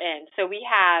that we're in. So we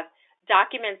have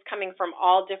documents coming from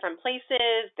all different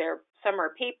places. Some are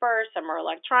paper, some are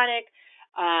electronic.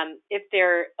 If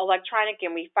they're electronic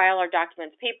and we file our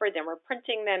documents paper, then we're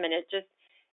printing them, and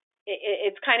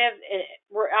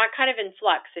we're kind of in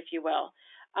flux, if you will.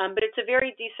 but it's a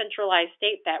very decentralized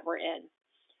state that we're in.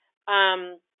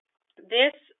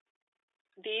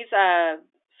 These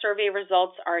survey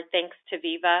results are thanks to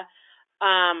Viva.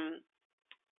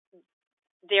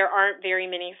 There aren't very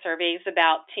many surveys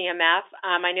about TMF.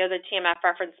 I know the TMF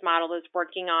reference model is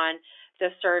working on the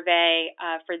survey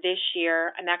for this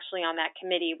year. I'm actually on that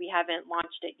committee. We haven't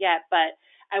launched it yet, but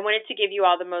I wanted to give you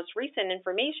all the most recent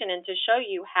information and to show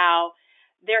you how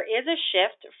there is a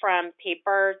shift from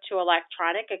paper to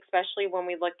electronic, especially when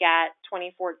we look at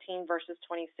 2014 versus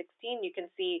 2016. You can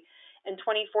see in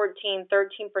 2014,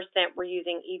 13% were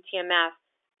using eTMF,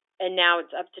 and now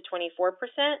it's up to 24%.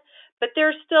 But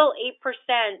there's still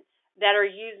 8% that are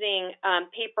using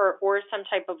paper or some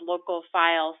type of local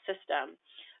file system.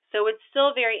 So it's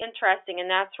still very interesting, and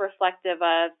that's reflective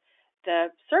of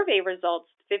the survey results.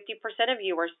 50% of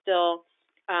you are still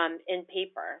in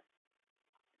paper.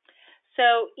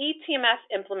 So eTMF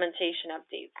implementation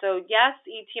update. So yes,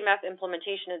 eTMF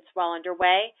implementation is well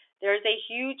underway. There's a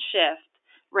huge shift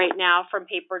right now from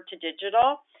paper to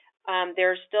digital.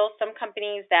 There are still some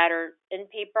companies that are in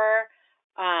paper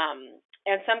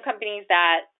and some companies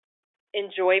that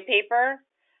enjoy paper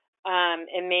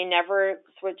and may never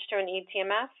switch to an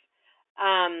eTMF.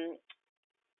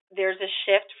 There's a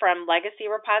shift from legacy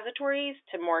repositories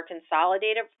to more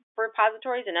consolidated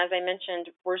repositories, and as I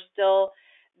mentioned, we're still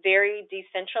very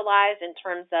decentralized in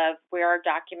terms of where our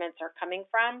documents are coming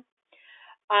from.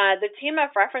 The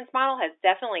TMF reference model has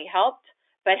definitely helped,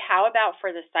 but how about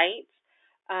for the sites?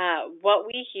 What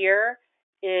we hear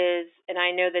is, and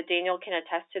I know that Daniel can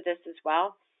attest to this as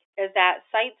well, is that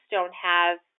sites don't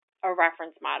have a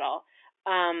reference model.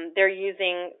 They're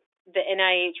using the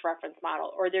NIH reference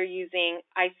model, or they're using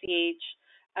ICH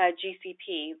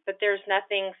GCP, but there's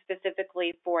nothing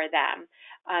specifically for them.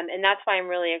 And that's why I'm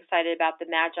really excited about the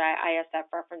MAGI ISF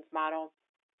reference model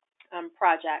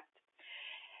project.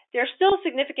 There's still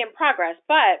significant progress,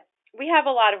 but we have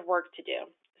a lot of work to do.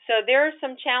 So there are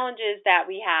some challenges that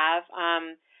we have.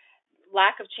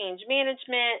 Lack of change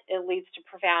management, it leads to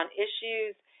profound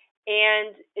issues,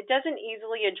 and it doesn't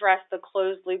easily address the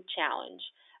closed loop challenge.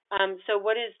 So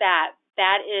what is that?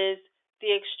 That is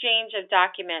the exchange of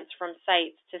documents from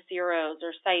sites to CROs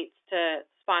or sites to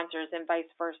sponsors and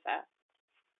vice versa.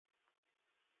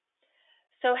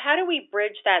 So how do we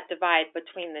bridge that divide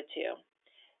between the two?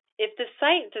 If the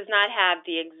site does not have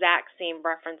the exact same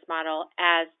reference model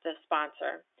as the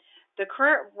sponsor, the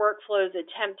current workflows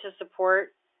attempt to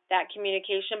support that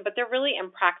communication, but they're really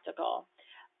impractical.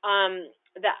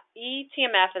 The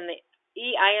eTMF and the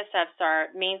eISFs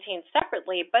are maintained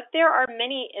separately, but there are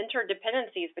many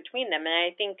interdependencies between them. And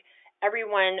I think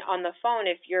everyone on the phone,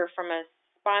 if you're from a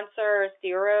sponsor,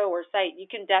 CRO, or site, you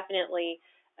can definitely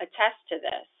attest to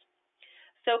this.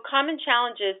 So common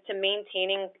challenges to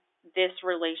maintaining this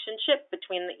relationship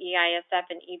between the eISF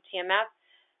and eTMF,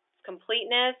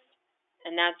 completeness,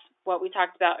 and that's what we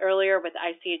talked about earlier with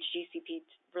ICH GCP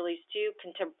Release 2,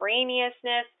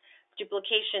 contemporaneousness,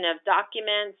 duplication of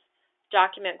documents,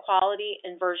 document quality,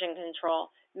 and version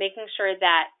control, making sure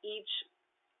that each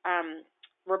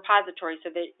repository, so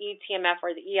the eTMF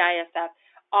or the eISF,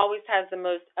 always has the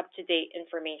most up-to-date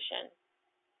information.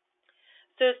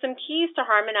 So some keys to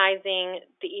harmonizing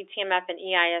the eTMF and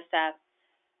eISF.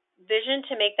 Vision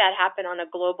to make that happen on a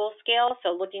global scale,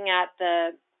 so looking at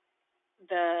the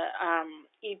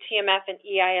eTMF and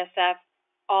eISF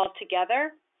all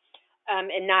together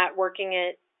and not working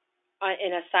it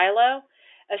in a silo.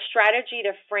 A strategy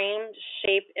to frame,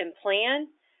 shape, and plan,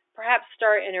 perhaps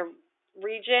start in a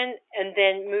region and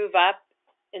then move up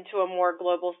into a more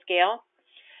global scale.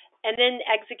 And then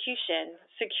execution,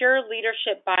 secure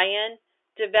leadership buy-in,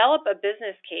 develop a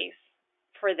business case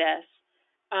for this,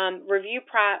 review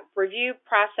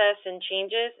process and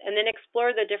changes, and then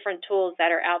explore the different tools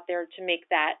that are out there to make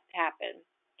that happen.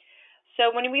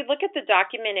 So when we look at the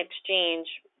document exchange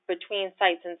between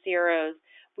sites and CROs,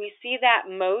 we see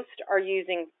that most are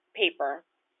using paper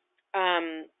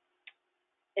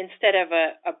instead of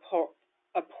a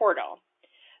portal.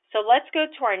 So let's go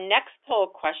to our next poll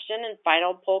question and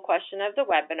final poll question of the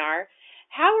webinar.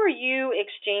 How are you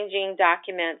exchanging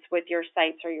documents with your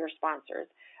sites or your sponsors?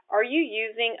 Are you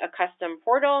using a custom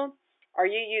portal? Are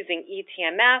you using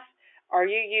eTMF? Are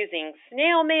you using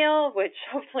snail mail, which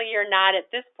hopefully you're not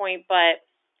at this point, but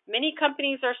many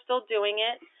companies are still doing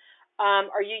it.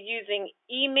 Are you using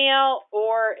email,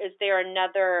 or is there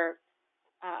another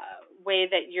way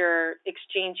that you're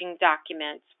exchanging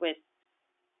documents with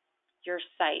your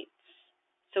sites?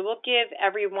 So we'll give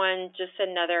everyone just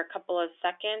another couple of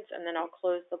seconds, and then I'll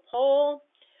close the poll.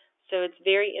 So it's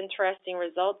very interesting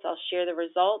results. I'll share the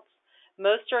results.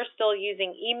 Most are still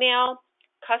using email.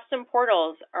 Custom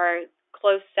portals are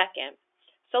close second.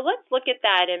 So let's look at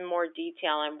that in more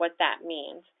detail and what that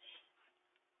means.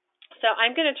 So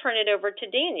I'm going to turn it over to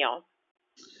Daniel.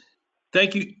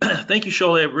 Thank you, thank you,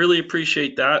 Sholay. I really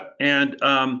appreciate that. And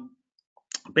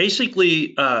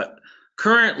basically,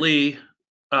 currently,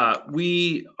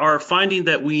 we are finding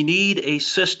that we need a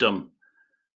system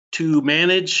to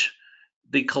manage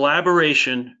the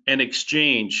collaboration and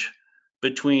exchange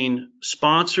between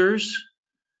sponsors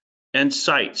and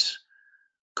sites.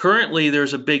 Currently,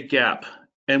 there's a big gap,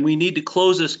 and we need to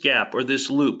close this gap or this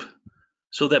loop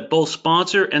so that both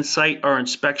sponsor and site are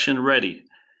inspection ready.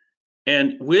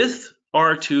 And with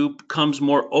R2 comes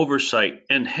more oversight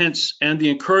and the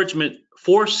encouragement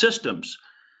for systems.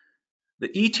 The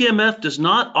eTMF does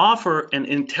not offer an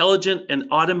intelligent and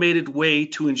automated way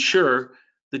to ensure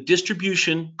the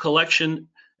distribution, collection,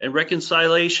 and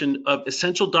reconciliation of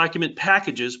essential document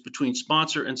packages between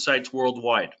sponsor and sites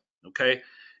worldwide, okay?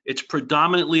 It's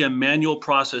predominantly a manual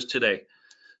process today.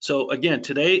 So again,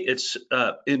 today it's,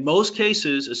 in most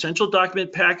cases, essential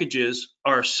document packages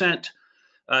are sent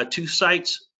to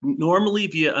sites normally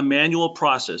via a manual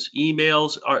process.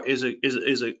 Emails are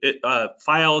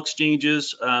file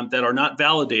exchanges that are not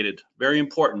validated. Very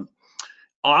important.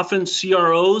 Often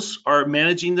CROs are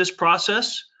managing this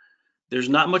process. There's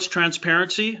not much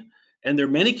transparency, and there are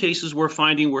many cases we're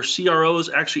finding where CROs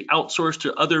actually outsource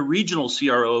to other regional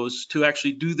CROs to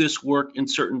actually do this work in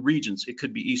certain regions. It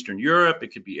could be Eastern Europe,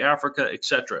 it could be Africa,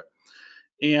 etc.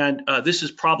 And this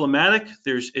is problematic.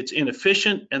 It's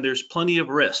inefficient, and there's plenty of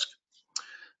risk.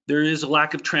 There is a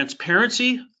lack of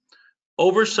transparency,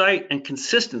 oversight, and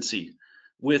consistency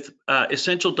with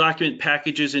essential document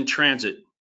packages in transit.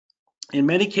 In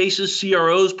many cases,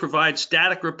 CROs provide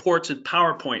static reports in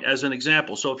PowerPoint as an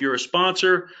example. So if you're a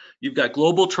sponsor, you've got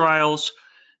global trials,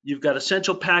 you've got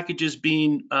essential packages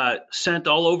being sent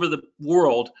all over the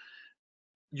world,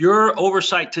 your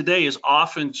oversight today is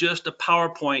often just a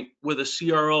PowerPoint with a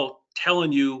CRO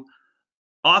telling you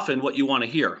often what you want to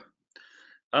hear.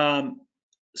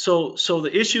 So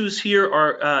the issues here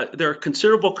are there are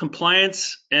considerable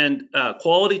compliance and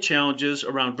quality challenges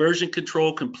around version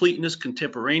control, completeness,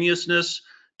 contemporaneousness,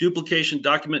 duplication,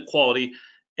 document quality.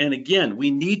 And again,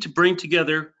 we need to bring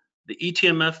together the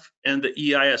eTMF and the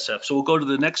EISF. So we'll go to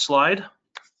the next slide.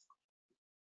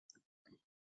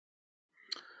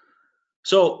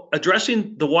 So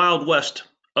addressing the Wild West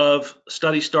of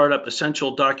study startup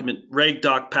essential document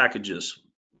RegDoc packages.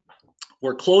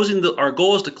 We're closing our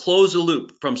goal is to close the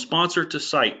loop from sponsor to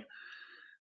site.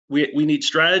 We need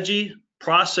strategy,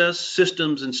 process,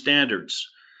 systems, and standards.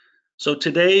 So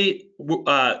today,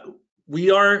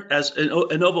 we are, as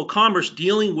Innovo Commerce,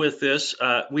 dealing with this.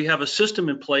 We have a system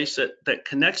in place that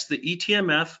connects the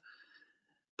eTMF,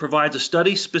 provides a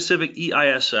study-specific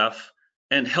EISF,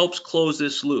 and helps close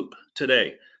this loop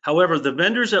today. However, the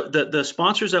vendors, the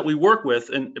sponsors that we work with,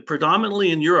 and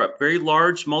predominantly in Europe, very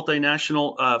large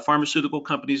multinational pharmaceutical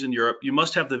companies in Europe, you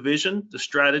must have the vision, the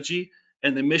strategy,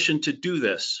 and the mission to do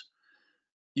this.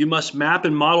 You must map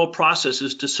and model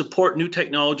processes to support new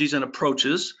technologies and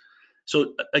approaches.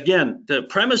 So again, the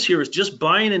premise here is just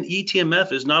buying an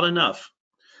eTMF is not enough.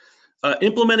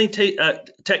 Implementing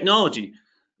technology.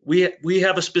 We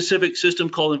have a specific system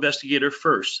called Investigator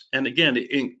First, and again,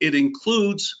 it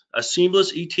includes a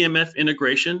seamless eTMF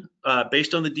integration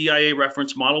based on the DIA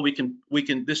reference model.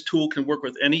 This tool can work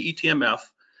with any eTMF.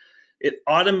 It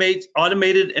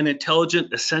automated and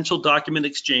intelligent essential document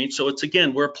exchange. So it's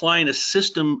again, we're applying a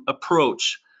system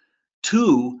approach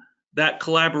to that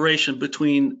collaboration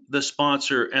between the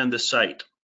sponsor and the site.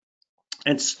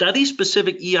 And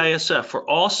study-specific EISF for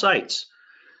all sites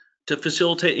to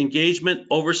facilitate engagement,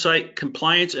 oversight,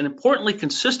 compliance, and importantly,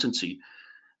 consistency.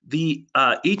 The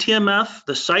eTMF,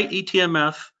 the site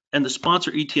eTMF, and the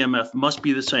sponsor eTMF must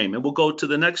be the same. And we'll go to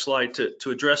the next slide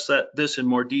to address this in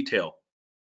more detail.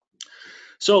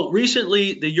 So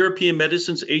recently, the European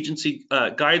Medicines Agency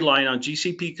guideline on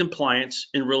GCP compliance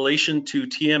in relation to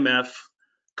TMF,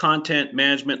 content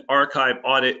management, archive,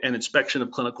 audit, and inspection of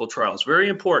clinical trials. Very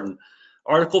important.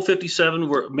 Article 57,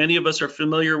 where many of us are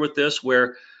familiar with this,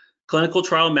 where clinical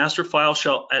trial master file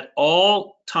shall at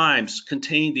all times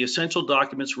contain the essential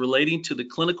documents relating to the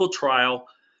clinical trial,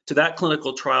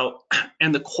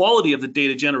 and the quality of the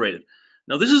data generated.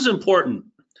 Now, this is important.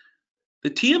 The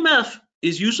TMF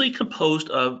is usually composed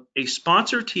of a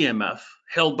sponsor TMF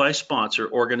held by sponsor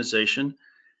organization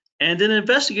and an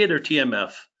investigator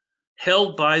TMF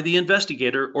held by the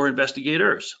investigator or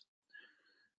investigators.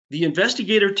 The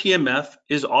investigator TMF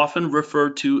is often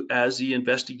referred to as the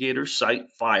investigator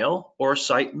site file or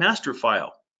site master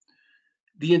file.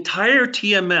 The entire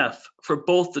TMF for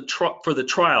both the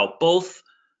trial, both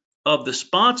of the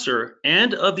sponsor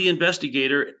and of the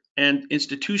investigator and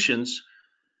institutions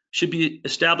should be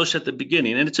established at the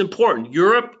beginning. And it's important.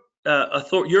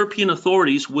 European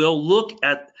authorities will look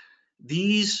at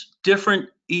these different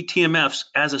eTMFs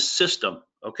as a system,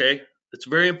 okay? It's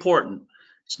very important.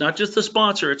 It's not just the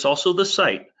sponsor, it's also the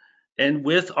site. And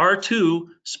with R2,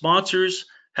 sponsors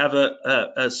have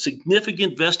a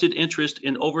significant vested interest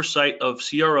in oversight of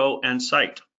CRO and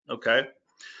site, okay?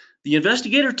 The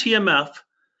investigator TMF,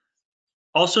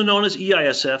 also known as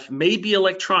EISF, may be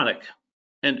electronic.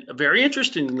 And very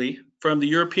interestingly, from the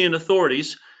European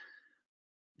authorities,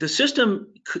 the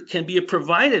system can be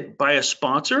provided by a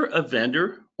sponsor, a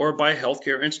vendor, or by a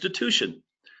healthcare institution.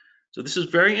 So this is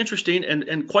very interesting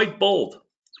and quite bold.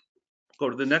 Go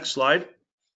to the next slide.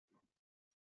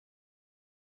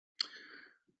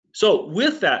 So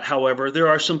with that, however, there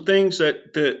are some things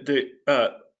that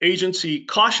the agency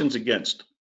cautions against.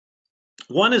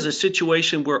 One is a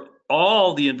situation where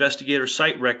all the investigator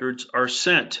site records are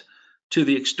sent to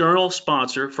the external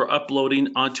sponsor for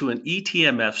uploading onto an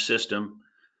eTMF system,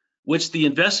 which the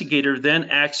investigator then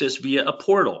access via a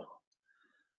portal.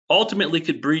 Ultimately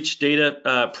could breach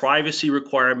data privacy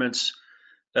requirements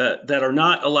that are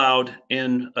not allowed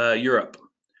in Europe.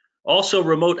 Also,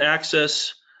 remote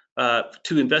access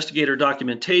to investigator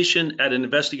documentation at an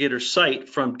investigator site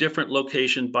from different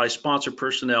location by sponsor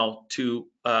personnel to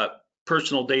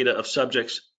personal data of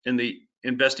subjects in the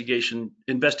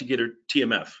investigator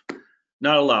TMF.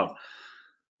 Not allowed.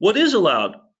 What is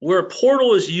allowed? Where a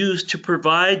portal is used to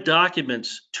provide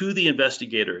documents to the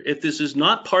investigator. If this is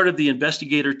not part of the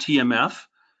investigator TMF,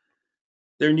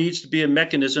 there needs to be a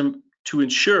mechanism to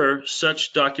ensure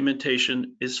such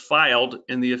documentation is filed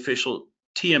in the official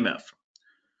TMF.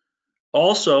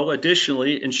 Also,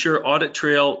 additionally, ensure audit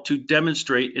trail to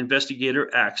demonstrate investigator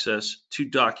access to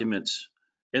documents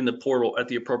in the portal at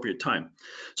the appropriate time.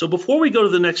 So before we go to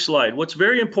the next slide, what's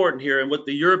very important here and what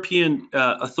the European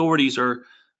authorities are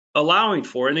allowing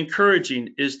for and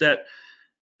encouraging is that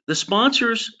the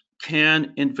sponsors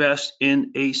can invest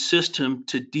in a system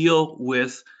to deal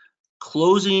with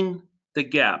closing the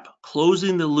gap,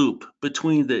 closing the loop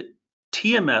between the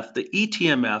TMF, the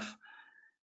eTMF,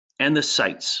 and the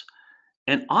sites.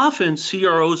 And often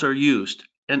CROs are used,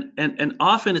 and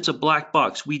often it's a black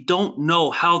box. We don't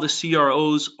know how the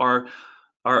CROs are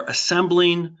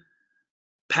assembling,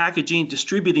 packaging,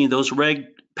 distributing those reg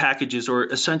packages or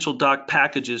essential doc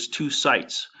packages to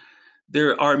sites.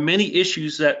 There are many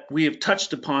issues that we have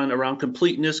touched upon around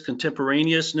completeness,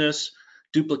 contemporaneousness,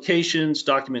 duplications,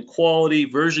 document quality,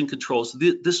 version controls.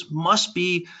 This must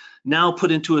be now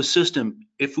put into a system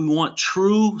if we want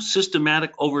true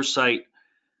systematic oversight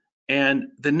and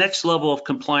the next level of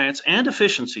compliance and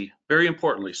efficiency, very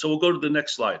importantly. So we'll go to the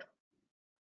next slide.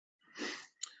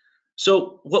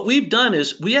 So what we've done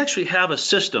is we actually have a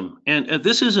system, and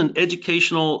this is an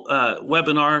educational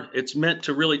webinar. It's meant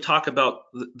to really talk about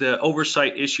the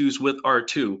oversight issues with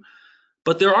R2,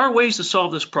 but there are ways to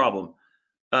solve this problem.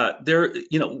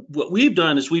 What we've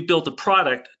done is we built a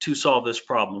product to solve this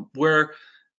problem, where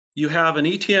you have an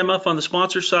eTMF on the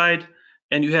sponsor side,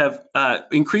 and you have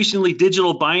increasingly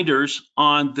digital binders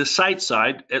on the site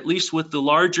side, at least with the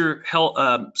larger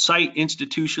site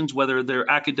institutions, whether they're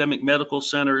academic medical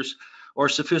centers or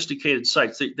sophisticated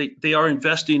sites. They are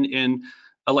investing in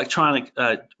electronic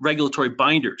regulatory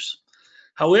binders.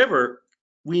 However,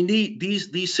 we need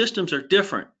these systems are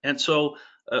different. And so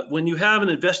when you have an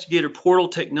investigator portal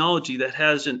technology that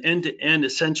has an end-to-end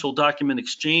essential document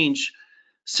exchange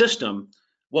system,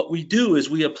 what we do is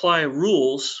we apply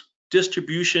rules,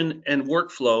 distribution, and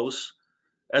workflows,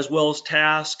 as well as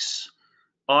tasks,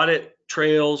 audit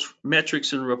trails,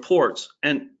 metrics, and reports.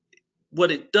 And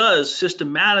what it does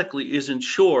systematically is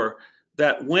ensure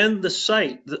that when the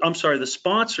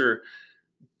sponsor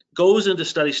goes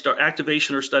into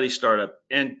activation or study startup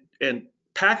and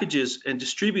packages and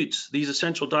distributes these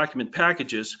essential document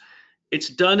packages, it's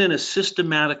done in a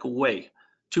systematic way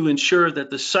to ensure that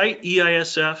the site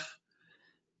EISF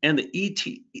and the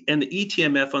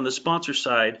eTMF on the sponsor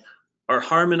side are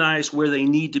harmonized where they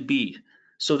need to be,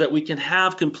 so that we can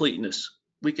have completeness,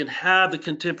 we can have the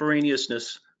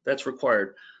contemporaneousness that's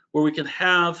required, where we can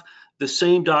have the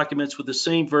same documents with the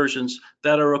same versions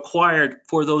that are required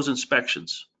for those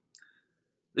inspections.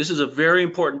 This is a very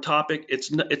important topic.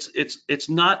 It's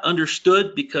not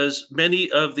understood because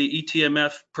many of the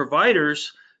eTMF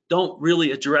providers don't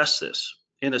really address this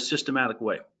in a systematic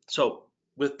way. So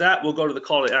with that, we'll go to the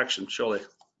call to action. Shirley.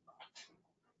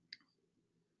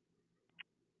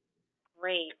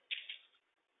 Great.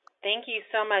 Thank you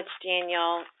so much,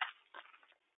 Daniel.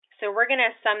 So we're going to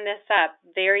sum this up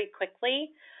very quickly.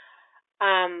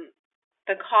 The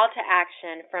the call to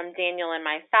action from Daniel and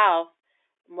myself,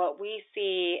 what we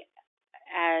see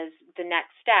as the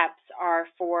next steps are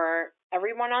for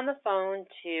everyone on the phone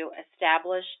to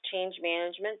establish change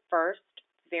management first,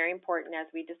 very important as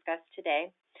we discussed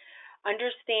today.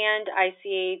 Understand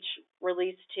ICH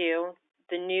Release 2,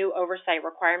 the new oversight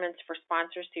requirements for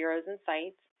sponsor CROs and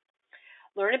sites.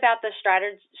 Learn about the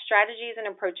strategies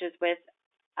and approaches with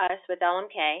us with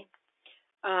LMK,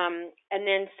 and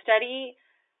then study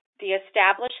the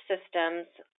established systems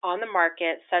on the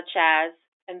market, such as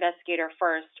Investigator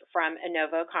First from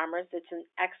Innovo Commerce. It's an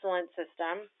excellent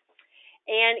system.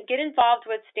 And get involved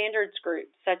with standards groups,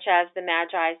 such as the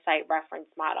Magi Site Reference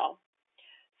Model.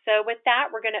 So with that,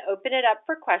 we're going to open it up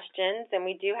for questions, and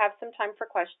we do have some time for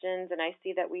questions, and I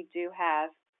see that we do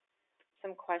have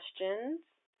some questions.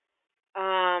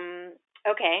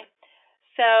 Okay,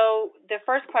 so the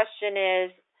first question is,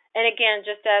 and again,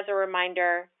 just as a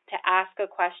reminder, to ask a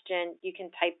question, you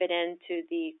can type it into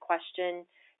the question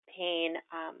pane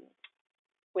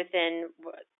within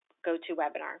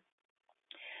GoToWebinar.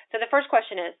 So the first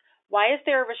question is, why is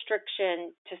there a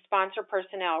restriction to sponsor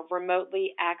personnel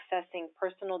remotely accessing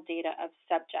personal data of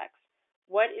subjects?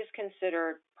 What is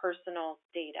considered personal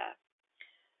data?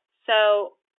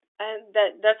 So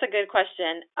that's a good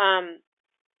question.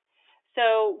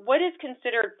 So what is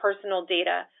considered personal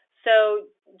data? So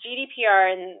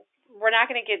GDPR, and we're not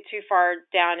going to get too far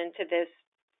down into this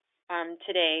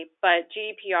today, but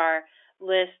GDPR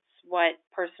lists what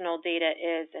personal data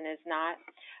is and is not.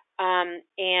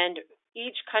 And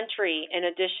each country, in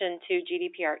addition to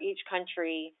GDPR, each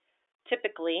country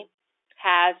typically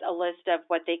has a list of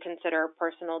what they consider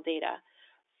personal data.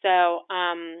 So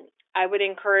I would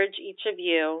encourage each of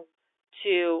you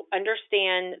to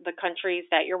understand the countries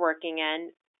that you're working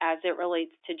in as it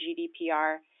relates to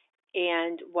GDPR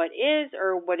and what is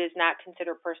or what is not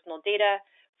considered personal data.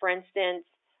 For instance,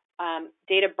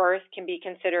 date of birth can be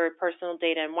considered personal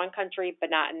data in one country but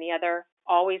not in the other.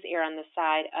 Always err on the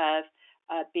side of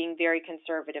being very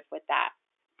conservative with that.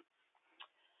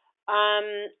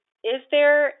 Is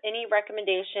there any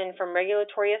recommendation from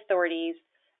regulatory authorities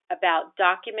about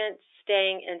documents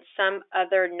staying in some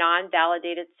other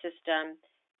non-validated system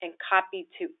and copied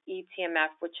to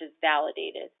eTMF, which is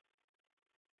validated?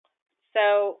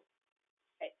 So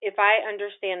if I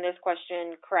understand this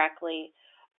question correctly,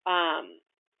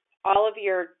 all of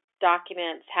your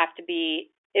documents have to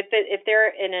be, if they're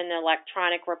in an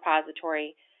electronic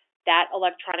repository, that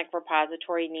electronic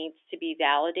repository needs to be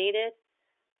validated.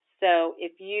 So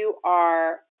if you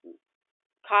are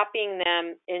copying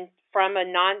them from a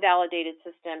non-validated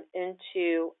system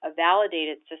into a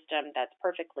validated system, that's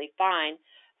perfectly fine.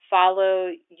 Follow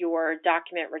your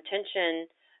document retention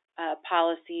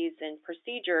policies and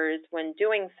procedures when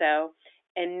doing so,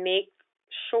 and make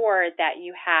sure that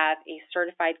you have a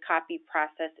certified copy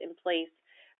process in place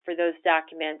for those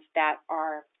documents that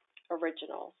are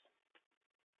originals.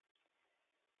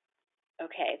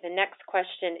 Okay, the next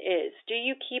question is, do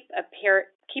you keep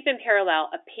in parallel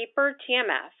a paper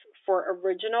TMF for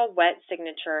original wet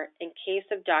signature in case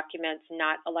of documents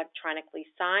not electronically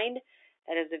signed?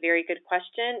 That is a very good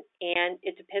question, and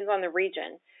it depends on the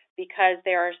region, because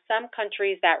there are some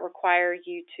countries that require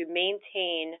you to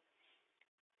maintain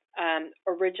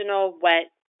original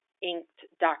wet inked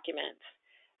documents.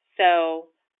 So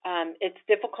it's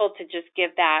difficult to just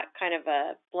give that kind of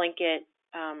a blanket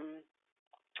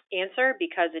answer,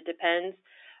 because it depends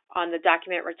on the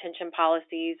document retention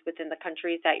policies within the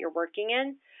countries that you're working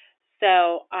in.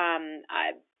 So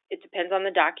it depends on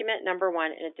the document, number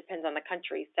one, and it depends on the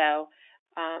country. So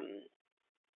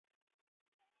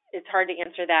it's hard to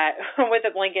answer that with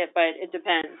a blanket, but it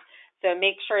depends. So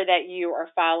make sure that you are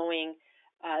following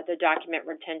the document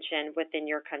retention within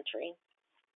your country.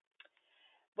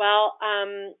 Well,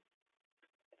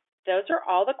 those are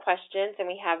all the questions, and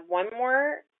we have one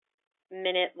more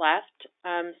minute left.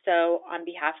 So on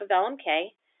behalf of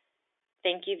LMK,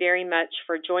 thank you very much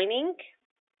for joining,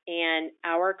 and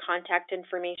our contact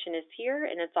information is here,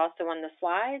 and it's also on the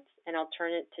slides, and I'll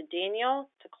turn it to Daniel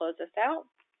to close us out.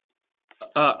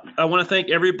 I want to thank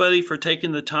everybody for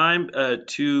taking the time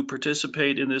to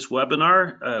participate in this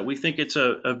webinar. We think it's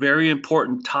a very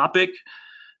important topic.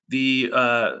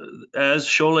 As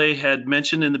Sholeh had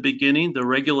mentioned in the beginning, the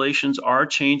regulations are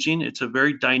changing. It's a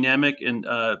very dynamic and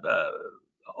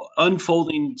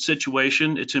unfolding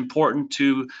situation. It's important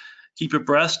to keep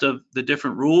abreast of the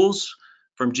different rules,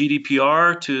 from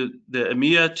GDPR to the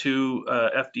EMEA to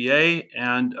FDA,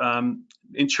 and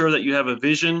ensure that you have a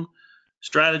vision,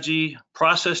 strategy,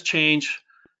 process change,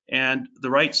 and the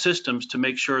right systems to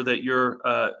make sure that you're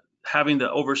having the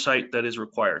oversight that is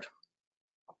required.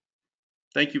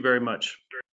 Thank you very much.